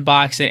for one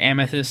box that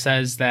Amethyst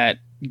says that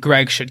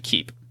Greg should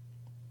keep.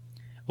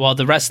 Well,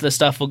 the rest of the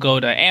stuff will go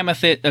into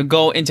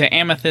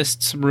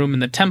Amethyst's room in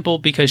the temple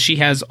because she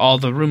has all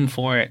the room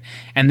for it,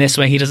 and this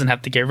way he doesn't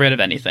have to get rid of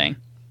anything.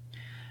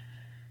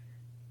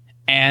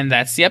 And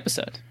that's the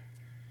episode.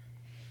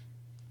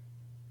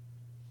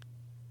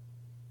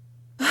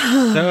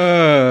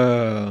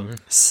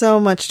 So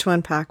much to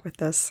unpack with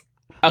this.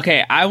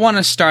 Okay, I want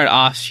to start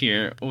off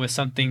here with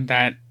something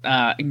that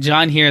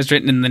John here has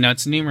written in the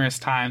notes numerous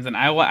times, and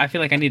I feel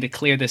like I need to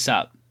clear this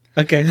up.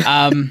 Okay.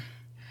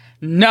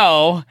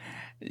 No,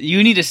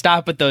 you need to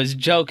stop with those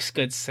jokes,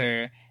 good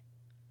sir.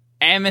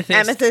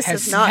 Amethyst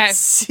has not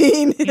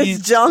seen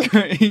his junk.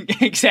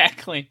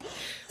 Exactly.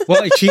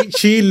 Well,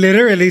 she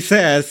literally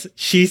says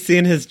she's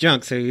seen his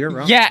junk, so you're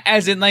wrong. Yeah,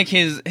 as in like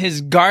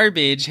his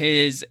garbage,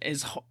 his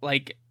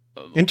like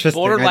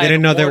interesting. I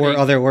didn't know there were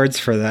other words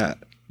for that.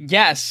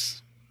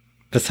 Yes.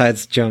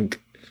 Besides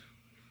junk.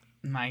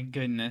 My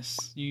goodness,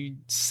 you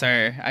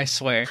sir, I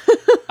swear.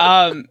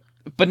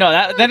 But no,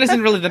 that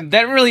isn't really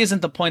that really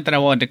isn't the point that I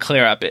wanted to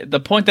clear up. The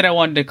point that I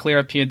wanted to clear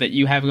up here that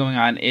you have going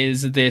on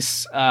is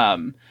this.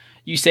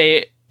 You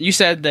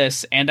said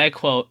this, and I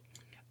quote,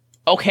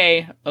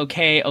 okay.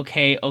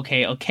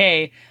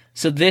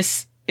 So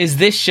this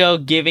show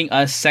giving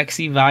us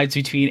sexy vibes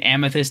between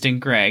Amethyst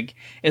and Greg?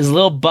 Is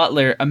Lil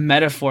Butler a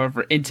metaphor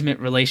for intimate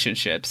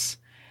relationships?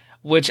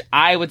 Which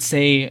I would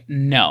say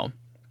no.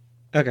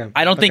 Okay.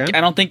 I don't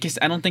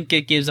think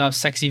it gives off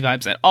sexy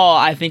vibes at all.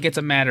 I think it's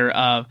a matter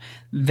of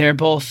they're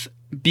both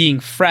being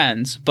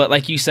friends, but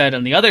like you said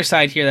on the other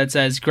side here that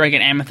says Greg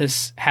and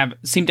Amethyst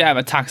seem to have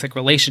a toxic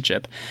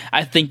relationship.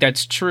 I think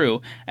that's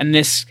true, and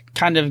this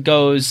kind of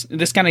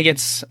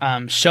gets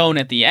shown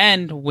at the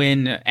end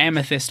when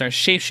Amethyst starts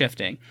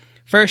shapeshifting.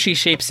 First,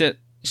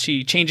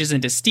 she changes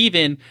into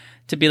Steven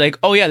to be like,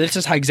 oh yeah, this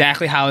is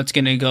exactly how it's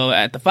gonna go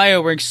at the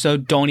fireworks, so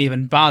don't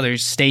even bother,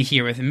 stay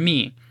here with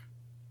me.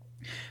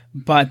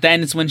 But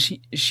then it's when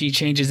she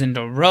changes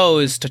into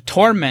Rose to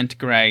torment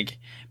Greg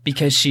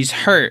because she's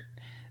hurt,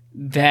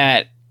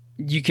 that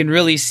you can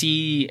really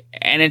see,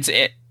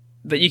 that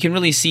you can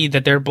really see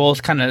that they're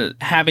both kind of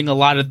having a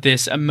lot of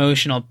this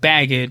emotional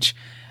baggage,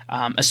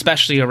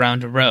 especially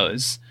around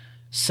Rose.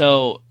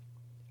 So,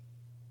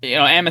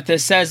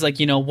 Amethyst says, like,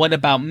 what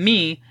about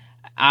me?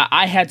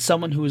 I had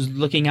someone who was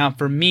looking out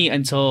for me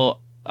until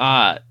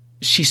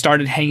she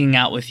started hanging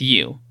out with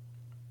you.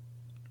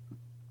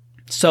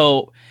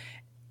 So,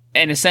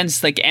 in a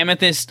sense, like,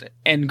 Amethyst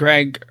and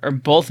Greg are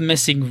both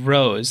missing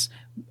Rose,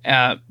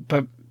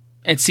 but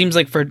it seems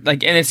like for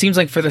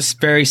this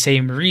very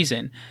same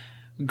reason.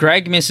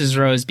 Greg misses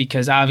Rose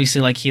because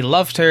obviously, like, he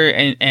loved her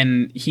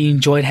and he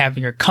enjoyed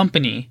having her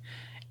company.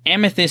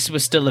 Amethyst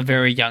was still a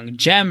very young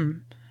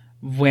gem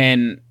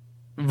when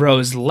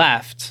Rose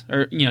left,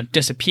 or, you know,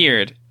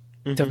 disappeared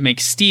to make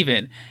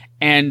Steven.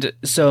 And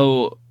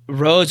so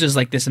Rose is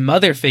like this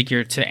mother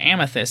figure to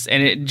Amethyst,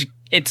 and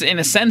it's in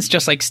a sense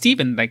just like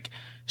Steven, like,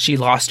 she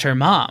lost her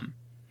mom.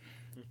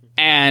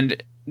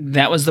 And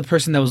that was the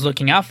person that was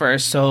looking out for her,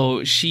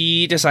 so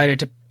she decided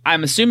to,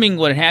 I'm assuming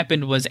what had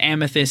happened was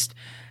Amethyst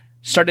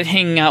started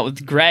hanging out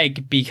with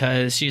Greg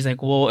because she's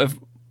like, well,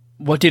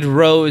 what did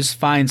Rose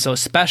find so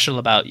special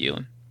about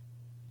you?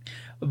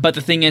 But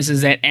the thing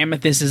is that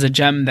Amethyst is a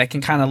gem that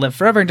can kind of live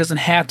forever and doesn't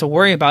have to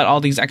worry about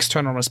all these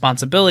external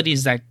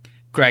responsibilities that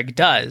Greg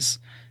does,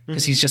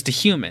 because he's just a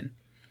human.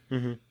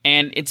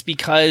 And it's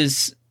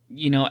because,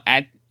 you know,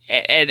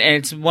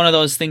 it's one of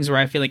those things where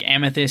I feel like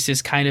Amethyst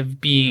is kind of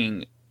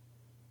being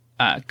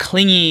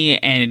clingy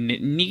and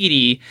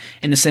needy,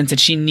 in the sense that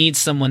she needs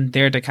someone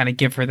there to kind of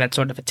give her that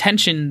sort of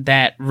attention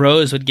that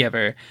Rose would give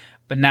her,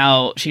 but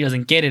now she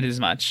doesn't get it as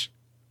much.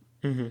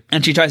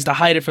 And she tries to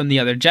hide it from the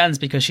other gems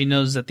because she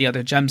knows that the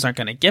other gems aren't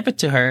going to give it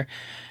to her.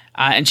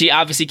 And she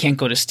obviously can't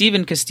go to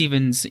Steven because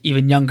Steven's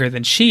even younger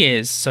than she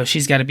is, so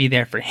she's got to be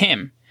there for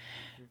him.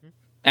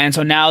 And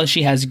so now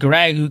she has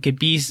Greg who could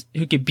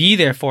be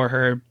there for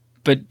her,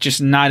 but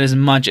just not as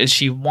much as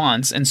she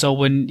wants. And so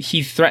when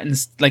he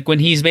threatens, like when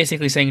he's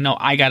basically saying, no,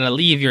 I got to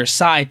leave your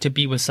side to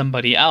be with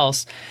somebody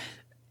else,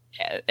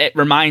 it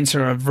reminds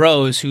her of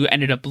Rose, who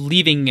ended up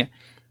leaving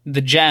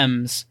the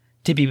gems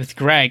to be with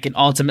Greg and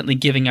ultimately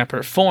giving up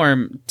her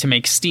form to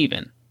make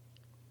Steven.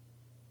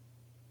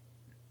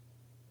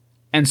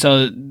 And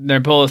so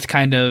they're both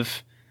kind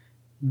of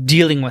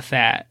dealing with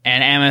that,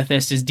 and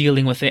Amethyst is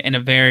dealing with it in a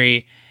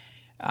very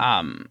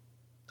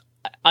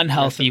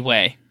unhealthy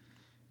way.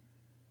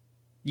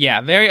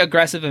 Yeah, very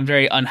aggressive and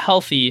very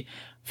unhealthy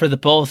for the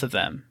both of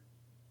them.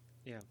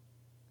 Yeah.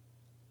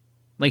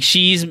 Like,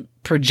 she's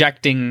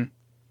projecting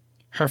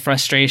her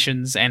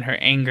frustrations and her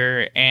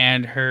anger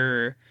and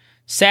her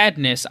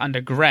sadness onto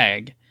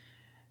Greg,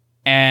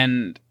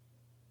 and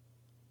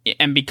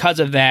because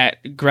of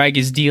that, Greg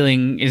is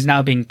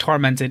now being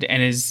tormented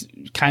and is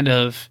kind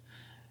of,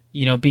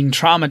 you know, being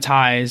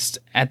traumatized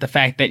at the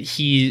fact that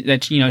she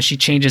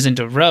changes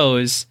into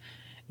Rose,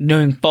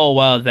 knowing full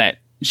well that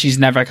she's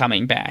never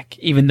coming back,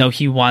 even though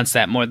he wants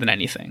that more than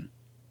anything.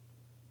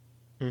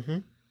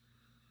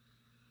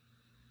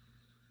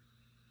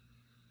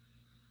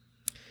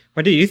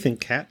 What do you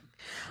think, Kat?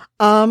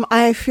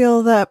 I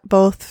feel that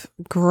both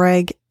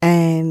Greg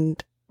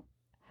and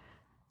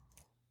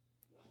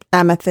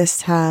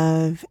Amethyst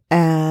have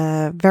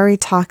a very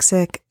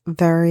toxic,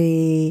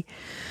 very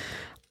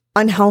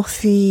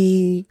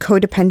unhealthy,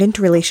 codependent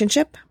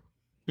relationship.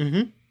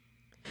 And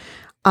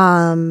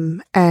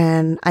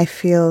I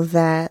feel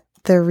that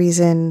the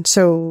reason,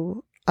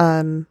 so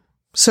the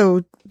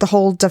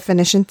whole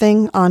definition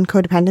thing on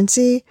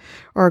codependency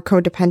or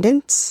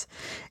codependence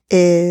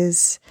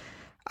is,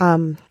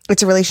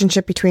 it's a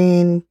relationship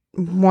between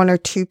one or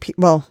two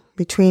people,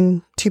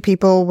 between two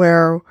people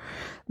where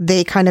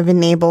they kind of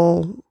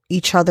enable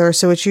each other.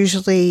 So it's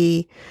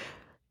usually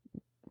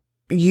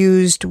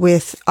used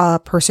with a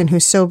person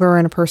who's sober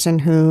and a person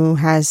who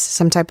has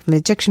some type of an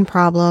addiction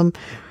problem.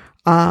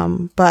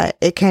 But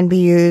it can be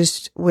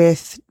used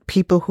with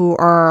people who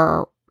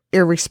are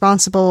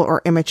irresponsible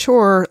or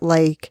immature,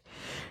 like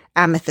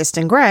Amethyst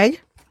and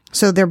Greg.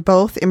 So they're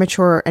both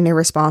immature and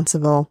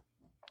irresponsible,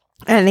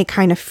 and they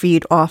kind of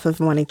feed off of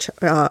one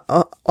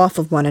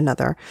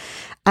another,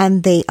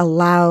 and they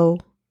allow,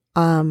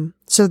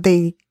 so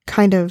they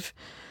kind of,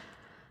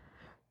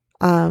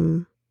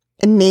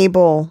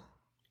 enable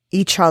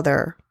each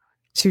other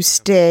to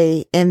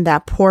stay in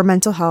that poor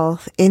mental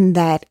health, in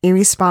that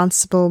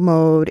irresponsible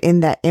mode, in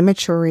that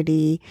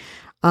immaturity,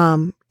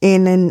 in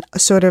a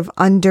sort of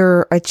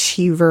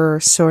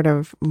underachiever sort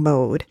of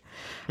mode.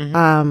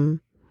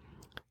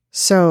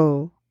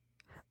 So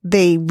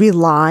they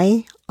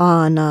rely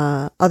on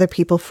other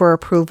people for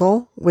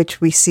approval, which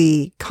we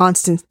see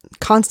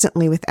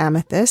constantly with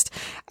Amethyst,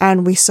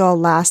 and we saw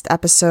last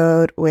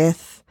episode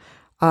with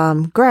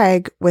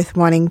Greg with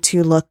wanting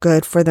to look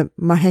good for the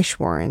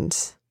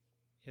Maheshwarans.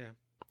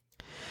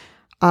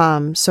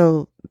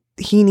 So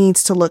he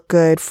needs to look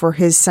good for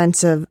his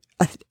sense of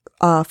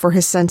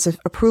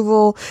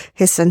approval,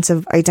 his sense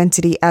of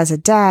identity as a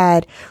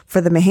dad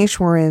for the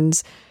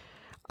Maheshwarans,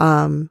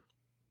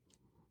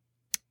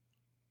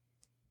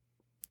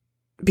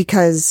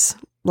 because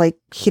like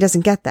he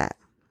doesn't get that.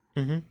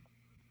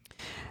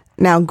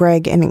 Now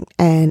Greg and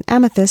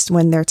Amethyst,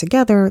 when they're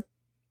together,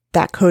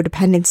 that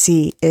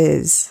codependency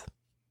is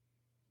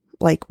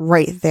like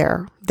right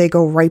there. They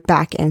go right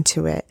back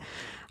into it.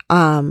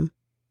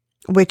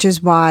 Which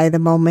is why the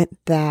moment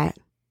that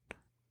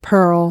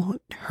Pearl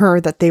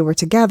heard that they were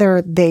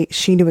together,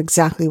 she knew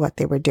exactly what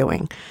they were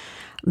doing.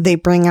 They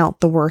bring out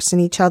the worst in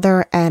each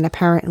other, and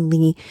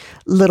apparently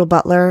Little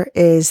Butler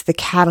is the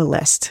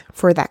catalyst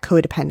for that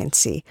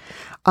codependency.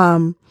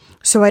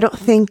 So I don't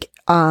think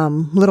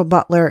Little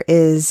Butler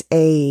is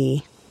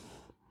a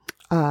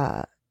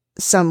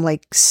some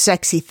like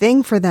sexy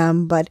thing for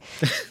them, but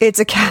it's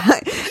a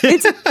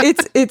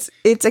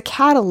it's a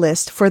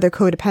catalyst for their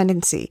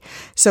codependency.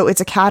 So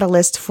it's a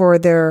catalyst for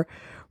their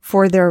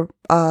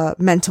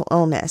mental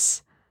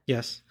illness.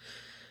 Yes,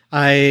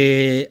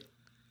 I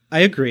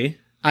agree.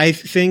 I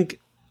think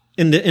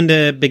in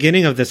the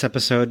beginning of this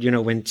episode,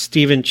 when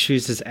Steven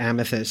chooses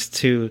Amethyst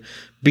to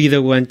be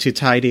the one to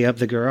tidy up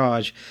the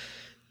garage,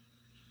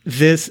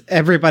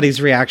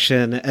 everybody's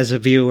reaction as a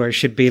viewer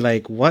should be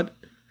like, what?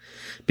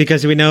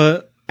 Because we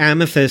know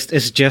Amethyst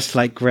is just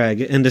like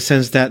Greg in the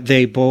sense that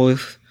they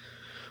both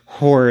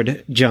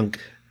hoard junk,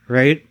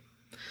 right?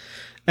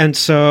 And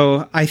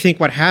so I think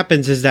what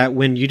happens is that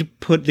when you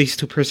put these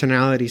two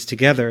personalities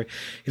together,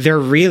 they're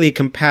really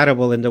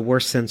compatible in the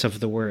worst sense of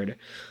the word.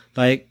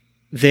 Like,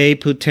 they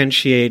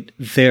potentiate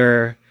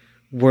their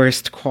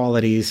worst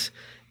qualities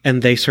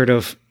and they sort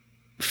of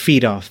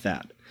feed off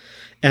that.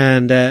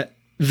 And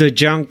the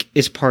junk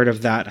is part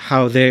of that,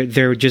 how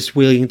they're just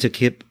willing to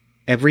keep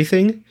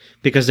everything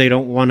because they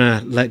don't want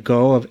to let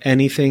go of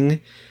anything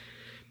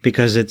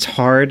because it's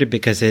hard,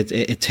 because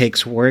it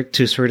takes work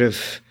to sort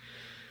of,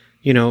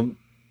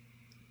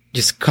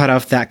 just cut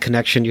off that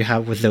connection you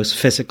have with those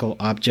physical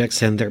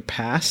objects and their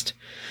past.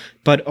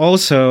 But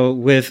also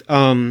with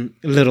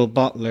Little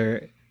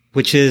Butler,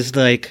 which is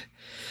like,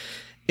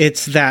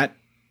 it's that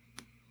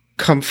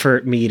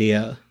comfort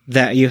media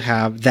that you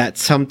have that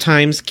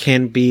sometimes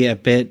can be a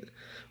bit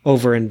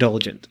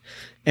overindulgent.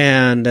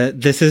 And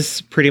this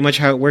is pretty much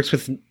how it works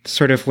with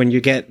sort of when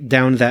you get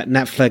down that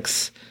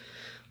Netflix,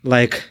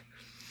 like,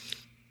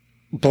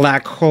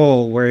 black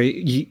hole where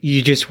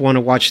you just want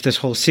to watch this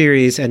whole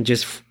series and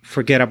just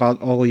forget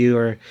about all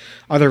your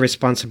other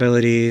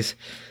responsibilities.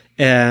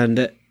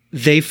 And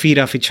they feed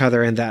off each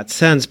other in that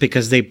sense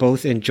because they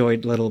both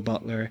enjoyed Little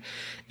Butler.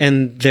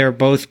 And they're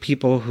both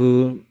people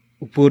who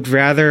would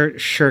rather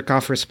shirk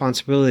off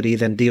responsibility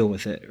than deal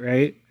with it,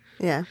 right?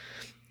 Yeah.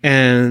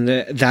 And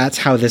that's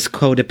how this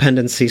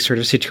codependency sort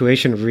of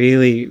situation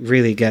really,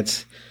 really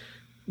gets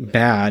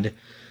bad,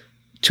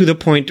 to the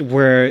point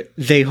where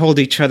they hold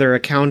each other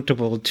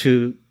accountable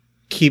to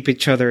keep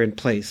each other in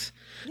place.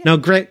 Yeah. Now,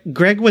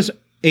 Greg was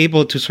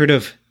able to sort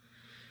of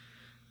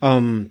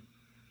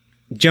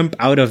jump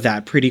out of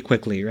that pretty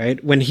quickly,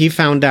 right? When he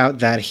found out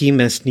that he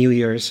missed New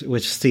Year's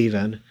with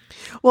Steven.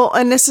 Well,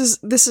 and this is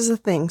the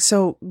thing.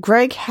 So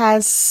Greg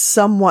has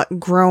somewhat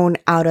grown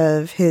out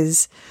of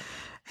his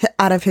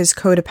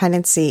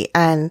codependency,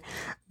 and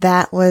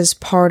that was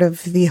part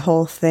of the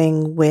whole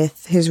thing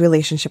with his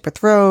relationship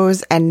with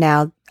Rose and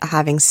now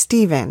having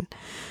Steven.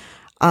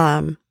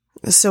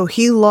 So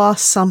he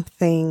lost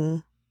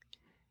something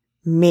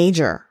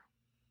major,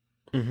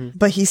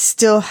 but he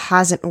still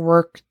hasn't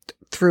worked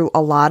through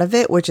a lot of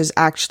it, which is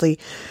actually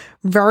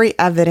very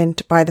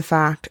evident by the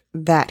fact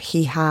that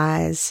he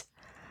has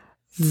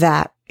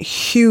that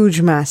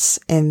huge mess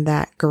in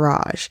that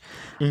garage.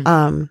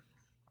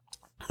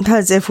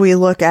 Because if we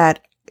look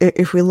at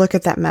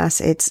that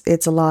mess,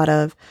 it's a lot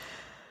of,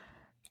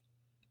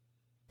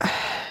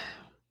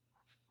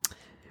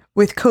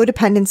 with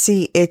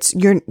codependency, it's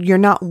you're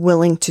not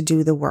willing to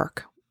do the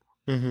work.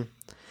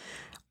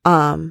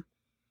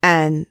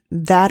 And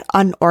that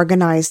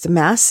unorganized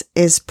mess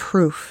is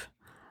proof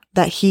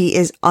that he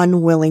is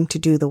unwilling to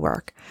do the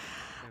work.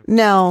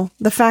 Now,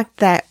 the fact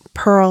that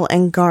Pearl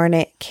and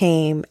Garnet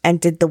came and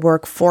did the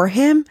work for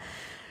him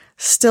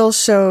still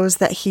shows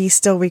that he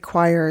still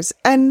requires,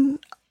 and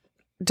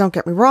don't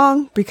get me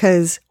wrong,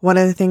 because one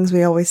of the things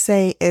we always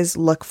say is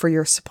look for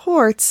your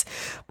supports,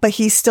 but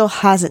he still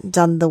hasn't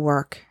done the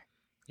work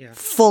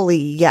fully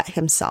yet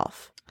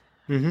himself.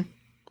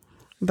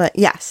 But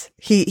yes,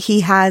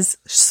 he has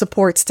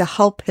supports to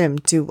help him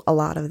do a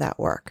lot of that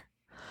work.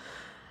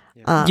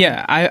 I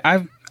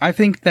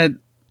think that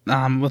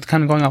with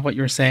kind of going off what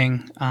you were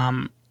saying,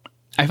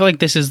 I feel like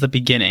this is the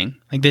beginning.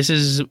 Like, this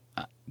is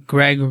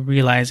Greg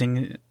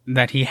realizing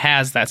that he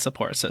has that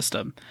support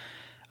system.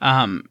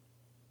 And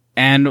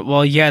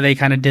well, they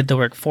kind of did the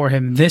work for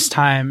him. This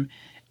time,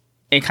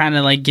 it kind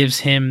of like gives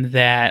him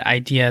that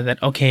idea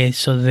that, okay,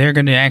 so they're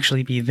going to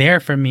actually be there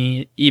for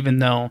me, even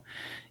though,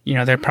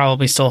 they're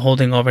probably still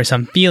holding over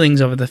some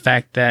feelings over the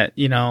fact that,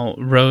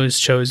 Rose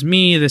chose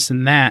me, this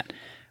and that.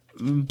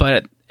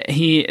 But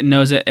he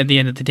knows that at the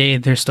end of the day,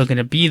 they're still going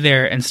to be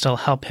there and still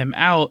help him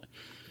out.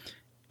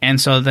 And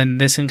so then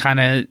this can kind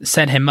of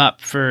set him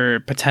up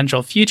for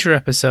potential future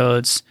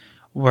episodes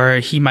where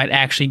he might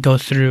actually go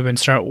through and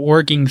start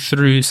working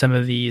through some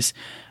of these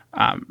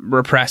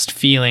repressed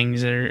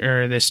feelings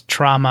or this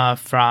trauma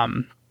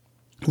from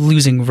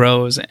losing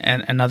Rose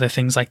and other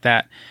things like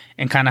that,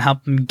 and kind of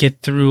help him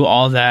get through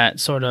all that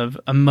sort of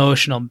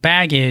emotional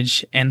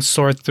baggage and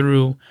sort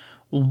through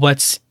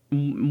what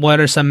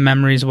are some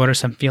memories, what are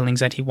some feelings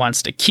that he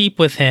wants to keep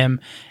with him,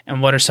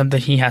 and what are some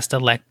that he has to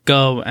let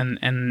go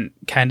and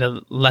kind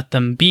of let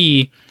them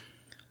be,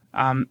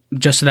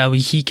 just so that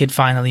he could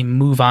finally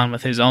move on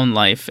with his own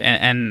life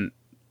and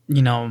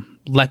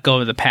let go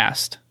of the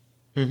past.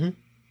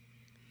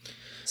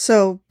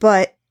 So,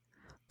 but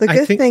the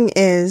good thing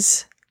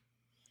is,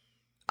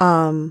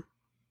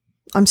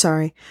 I'm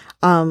sorry.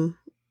 But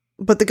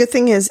the good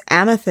thing is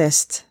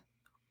Amethyst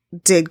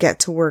did get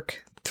to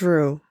work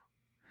through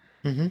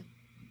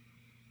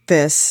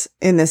this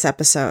in this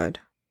episode.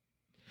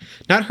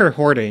 Not her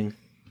hoarding.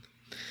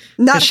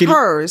 Not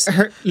hers.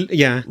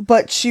 Yeah.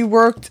 But she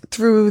worked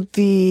through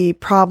the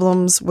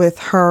problems with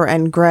her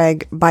and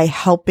Greg by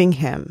helping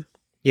him.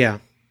 Yeah.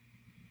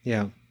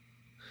 Yeah.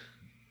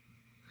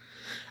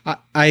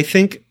 I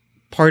think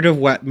part of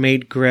what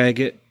made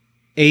Greg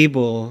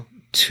able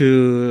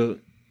to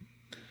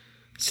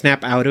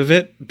snap out of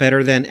it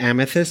better than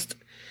Amethyst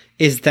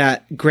is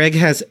that Greg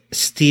has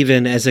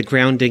Steven as a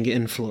grounding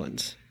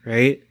influence,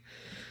 right?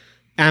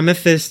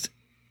 Amethyst,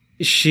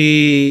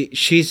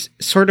 she's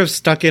sort of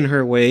stuck in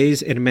her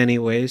ways in many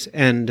ways,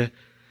 and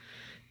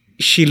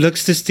she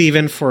looks to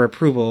Steven for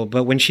approval,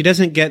 but when she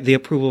doesn't get the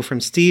approval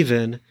from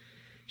Steven,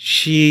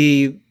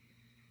 she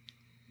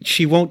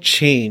won't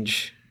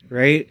change,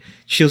 right?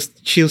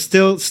 She'll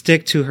still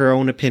stick to her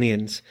own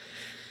opinions.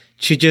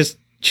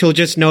 She'll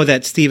just know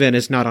that Steven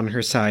is not on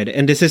her side.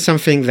 And this is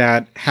something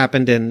that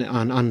happened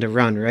on The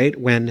Run, right?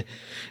 When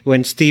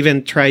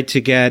Steven tried to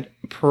get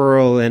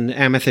Pearl and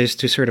Amethyst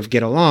to sort of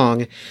get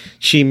along,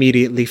 she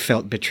immediately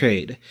felt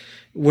betrayed.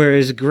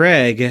 Whereas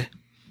Greg,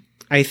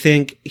 I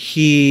think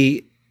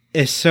he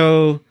is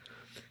so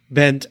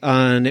bent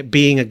on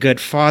being a good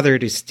father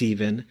to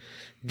Steven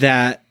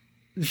that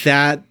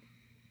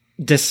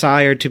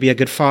desire to be a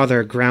good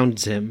father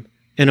grounds him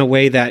in a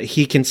way that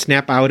he can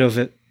snap out of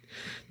it,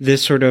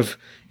 this sort of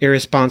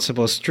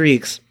irresponsible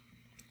streaks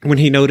when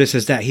he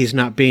notices that he's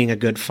not being a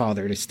good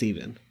father to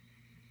Steven.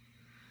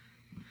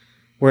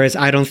 Whereas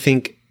I don't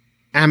think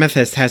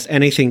Amethyst has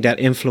anything that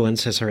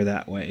influences her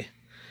that way.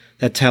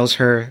 That tells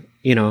her,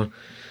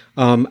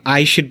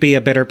 I should be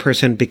a better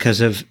person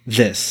because of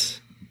this.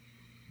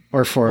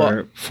 Or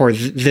for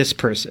this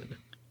person.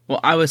 Well,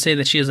 I would say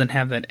that she doesn't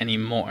have that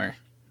anymore.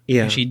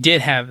 Yeah. She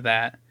did have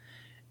that.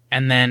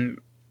 And then,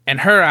 in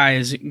her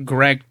eyes,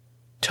 Greg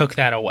took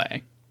that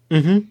away.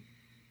 Mm-hmm.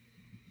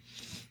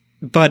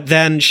 But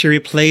then she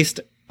replaced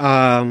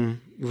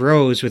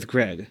Rose with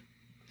Greg.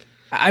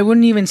 I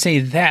wouldn't even say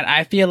that.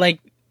 I feel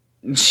like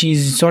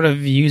she's sort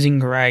of using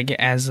Greg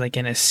as like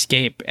an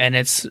escape, and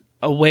it's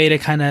a way to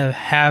kind of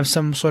have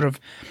some sort of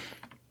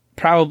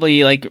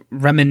probably like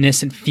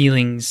reminiscent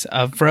feelings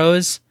of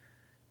Rose.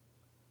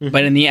 Mm-hmm.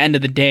 But in the end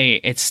of the day,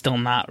 it's still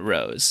not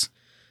Rose.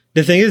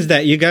 The thing is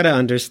that you got to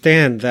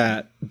understand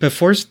that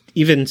before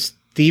even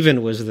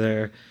Steven was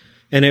there,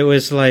 and it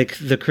was like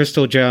the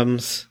Crystal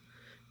Gems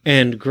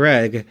and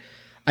Greg,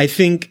 I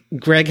think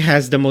Greg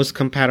has the most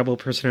compatible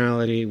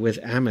personality with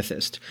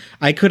Amethyst.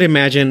 I could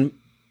imagine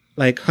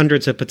like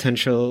hundreds of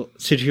potential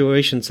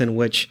situations in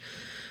which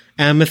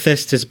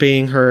Amethyst is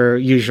being her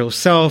usual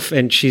self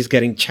and she's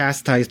getting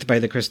chastised by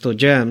the Crystal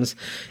Gems,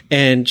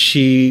 and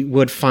she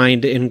would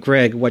find in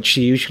Greg what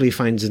she usually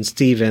finds in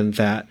Steven,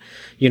 that,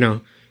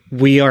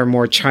 we are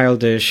more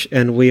childish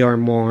and we are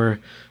more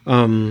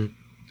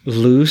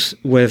loose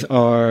with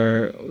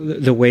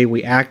the way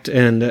we act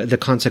and the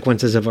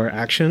consequences of our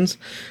actions,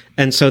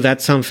 and so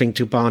that's something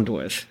to bond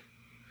with.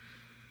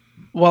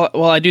 Well,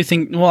 I do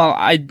think. Well,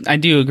 I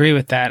do agree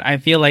with that. I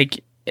feel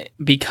like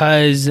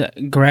because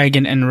Greg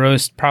and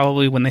Rose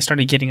probably, when they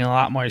started getting a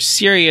lot more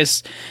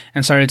serious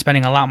and started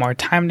spending a lot more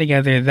time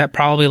together, that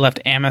probably left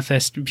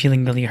Amethyst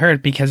feeling really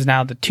hurt, because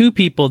now the two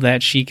people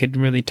that she could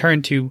really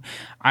turn to,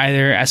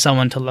 either as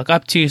someone to look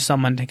up to,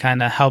 someone to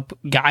kind of help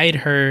guide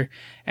her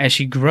as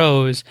she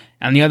grows,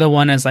 and the other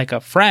one as like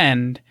a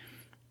friend,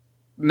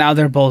 now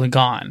they're both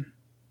gone.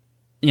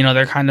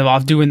 They're kind of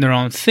off doing their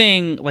own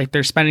thing, like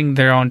they're spending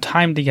their own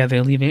time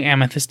together, leaving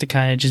Amethyst to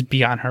kind of just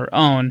be on her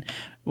own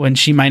when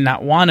she might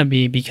not want to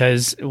be,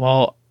 because,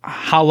 well,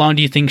 how long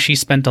do you think she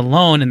spent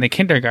alone in the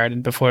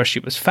kindergarten before she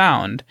was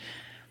found?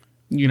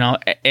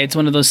 It's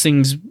one of those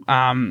things. It's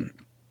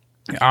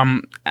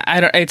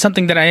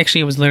something that I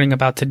actually was learning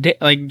about today,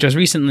 like just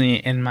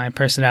recently in my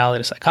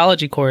personality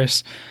psychology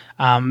course.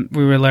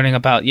 We were learning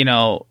about,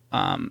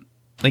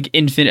 like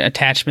infant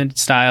attachment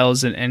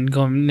styles, and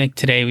going like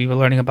today we were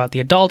learning about the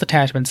adult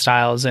attachment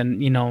styles,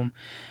 and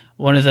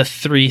one of the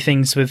three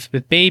things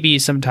with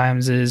babies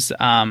sometimes is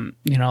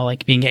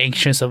like being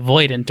anxious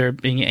avoidant, or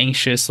being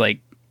anxious like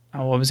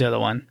what was the other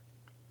one?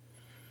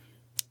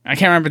 I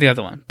can't remember the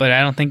other one, but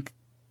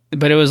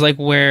it was like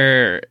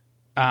where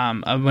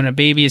when a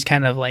baby is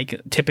kind of like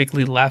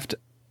typically left,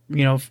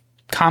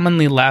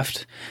 commonly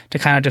left to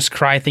kind of just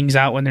cry things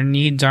out when their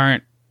needs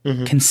aren't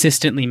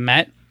consistently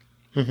met.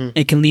 Mm-hmm.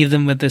 It can leave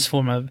them with this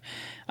form of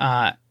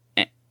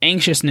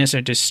anxiousness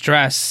or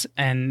distress,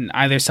 and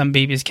either some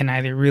babies can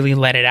either really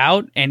let it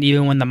out, and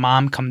even when the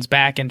mom comes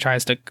back and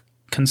tries to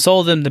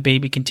console them, the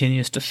baby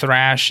continues to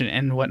thrash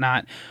and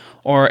whatnot.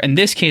 Or in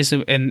this case,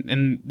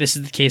 and this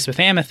is the case with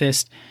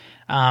Amethyst,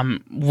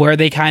 where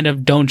they kind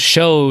of don't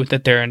show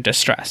that they're in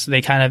distress.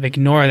 They kind of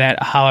ignore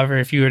that. However,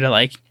 if you were to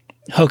like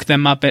hook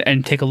them up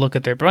and take a look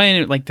at their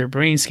brain, like their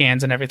brain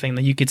scans and everything,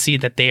 then you could see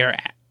that they are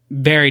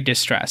very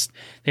distressed.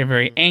 They're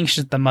very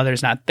anxious. The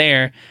mother's not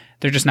there.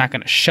 They're just not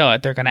going to show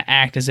it. They're going to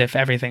act as if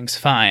everything's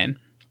fine.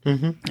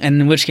 Mm-hmm.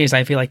 And in which case,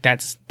 I feel like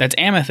that's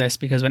Amethyst,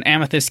 because when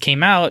Amethyst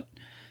came out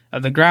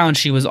of the ground,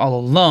 she was all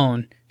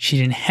alone. She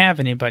didn't have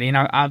anybody.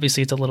 Now,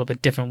 obviously, it's a little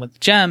bit different with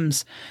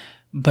gems,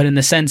 but in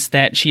the sense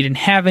that she didn't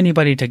have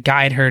anybody to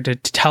guide her, to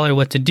tell her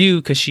what to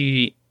do, because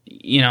she,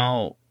 we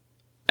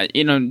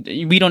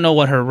don't know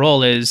what her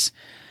role is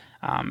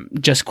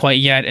just quite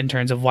yet in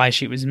terms of why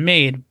she was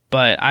made.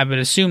 But I would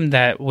assume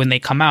that when they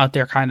come out,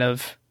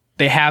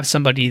 they have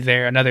somebody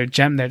there, another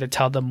gem there, to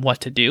tell them what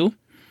to do.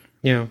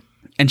 Yeah.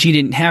 And she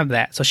didn't have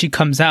that. So she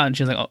comes out and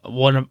she's like,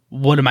 oh,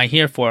 what am I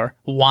here for?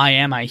 Why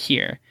am I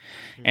here?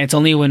 And it's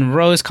only when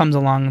Rose comes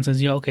along and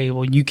says, okay,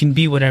 well, you can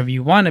be whatever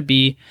you want to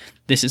be.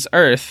 This is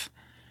Earth.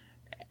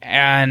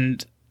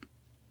 And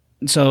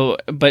so,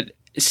 but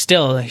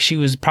still, she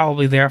was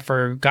probably there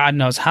for God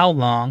knows how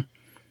long.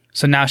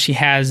 So now she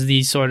has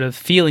these sort of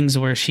feelings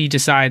where she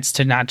decides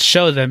to not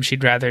show them.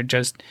 She'd rather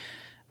just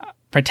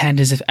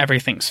pretend as if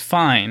everything's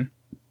fine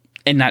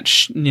and not,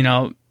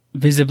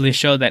 visibly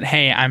show that,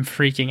 hey, I'm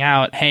freaking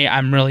out. Hey,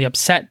 I'm really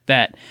upset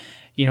that,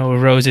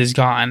 Rose is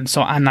gone.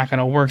 So I'm not going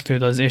to work through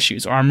those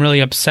issues. Or I'm really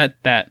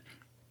upset that,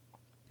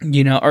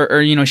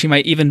 she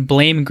might even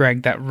blame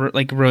Greg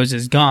that Rose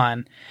is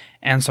gone.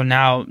 And so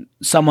now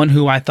someone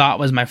who I thought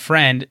was my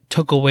friend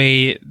took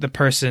away the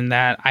person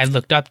that I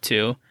looked up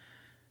to.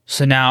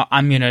 So now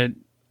I'm going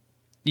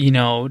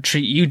to,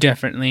 treat you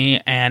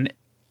differently. And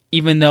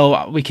even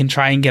though we can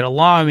try and get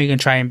along, we can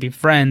try and be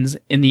friends,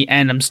 in the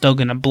end, I'm still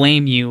going to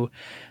blame you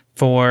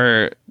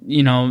for,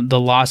 the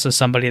loss of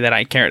somebody that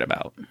I cared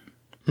about.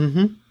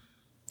 Mm-hmm.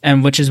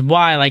 And which is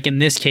why, in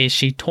this case,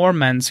 she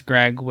torments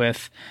Greg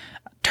with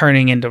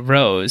turning into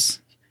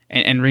Rose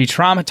and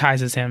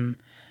re-traumatizes him,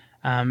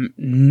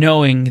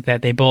 knowing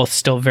that they both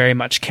still very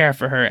much care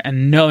for her,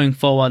 and knowing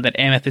full well that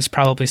Amethyst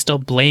probably still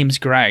blames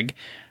Greg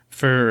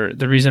for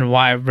the reason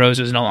why Rose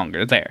is no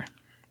longer there.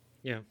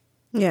 Yeah.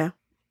 Yeah.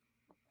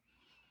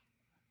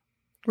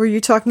 Were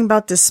you talking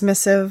about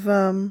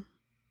dismissive,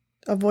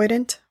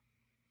 avoidant?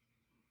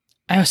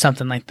 I have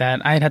something like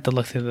that. I'd have to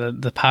look through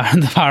the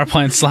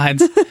PowerPoint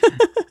slides.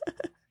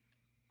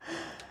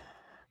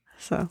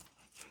 So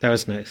That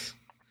was nice.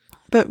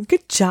 But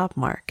good job,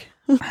 Mark.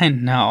 I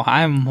know.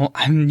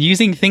 I'm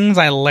using things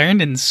I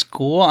learned in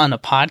school on a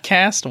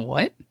podcast.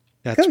 What?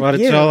 That's what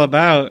it's all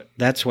about.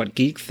 That's what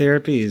geek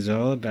therapy is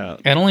all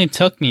about. It only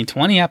took me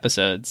 20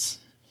 episodes.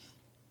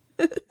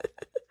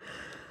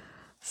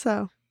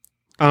 So.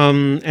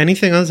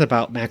 Anything else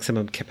about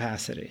maximum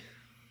capacity?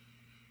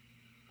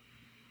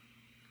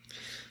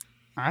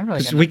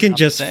 Really we can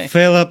just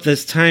fill up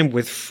this time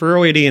with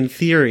Freudian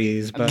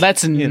theories, but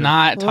let's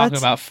not talk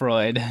about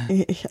Freud.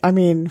 I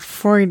mean,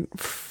 Freud.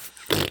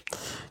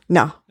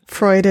 No,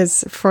 Freud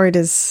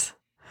is.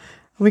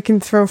 We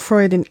can throw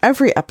Freud in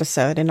every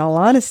episode. In all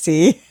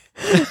honesty,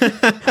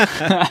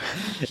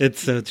 it's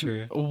so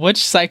true. Which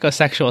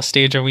psychosexual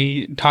stage are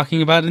we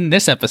talking about in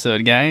this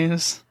episode,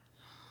 guys?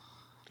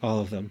 All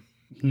of them.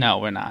 No,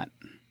 we're not.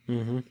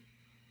 Mm-hmm.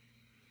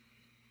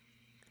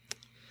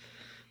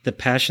 The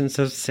Passions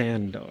of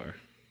Sandor,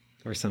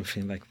 or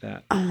something like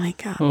that. Oh my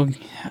god.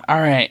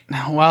 All right.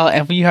 Well,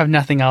 if you have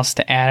nothing else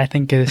to add, I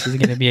think this is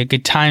going to be a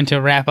good time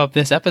to wrap up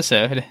this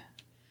episode.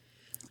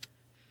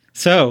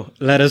 So,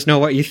 let us know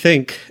what you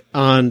think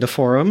on the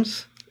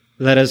forums.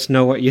 Let us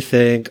know what you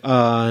think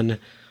on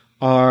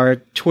our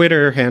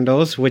Twitter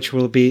handles, which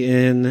will be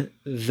in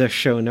the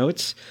show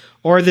notes,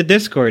 or the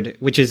Discord,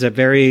 which is a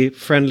very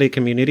friendly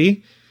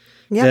community.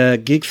 Yep.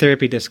 The Geek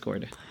Therapy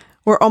Discord.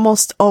 We're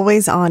almost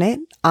always on it.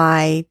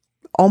 I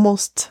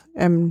almost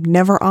am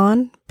never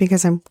on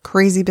because I'm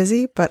crazy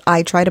busy, but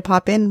I try to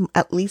pop in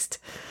at least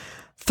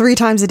 3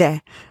 times a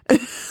day.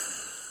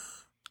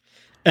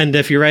 And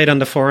if you write on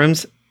the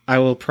forums, I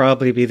will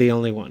probably be the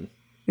only one.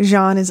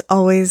 Jean is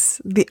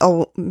always the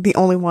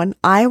only one.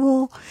 I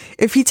will,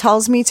 if he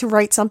tells me to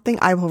write something,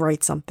 I will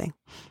write something.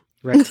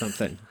 Write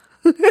something.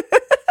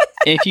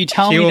 If you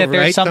tell me that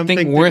there's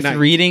something worth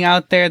reading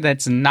out there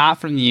that's not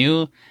from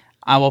you,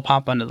 I will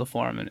pop onto the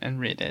forum and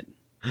read it.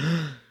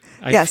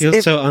 I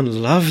feel so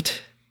unloved.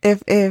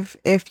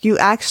 If you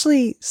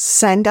actually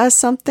send us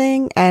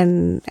something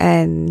and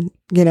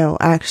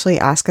actually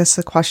ask us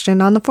a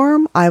question on the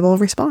forum, I will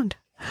respond.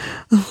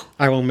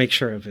 I will make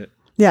sure of it.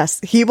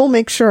 Yes, he will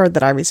make sure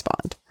that I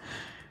respond.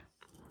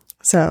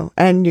 So,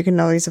 and you can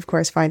always, of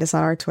course, find us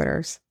on our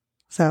Twitters.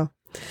 So,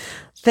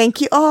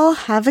 thank you all.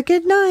 Have a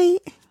good night.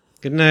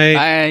 Good night.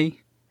 Bye.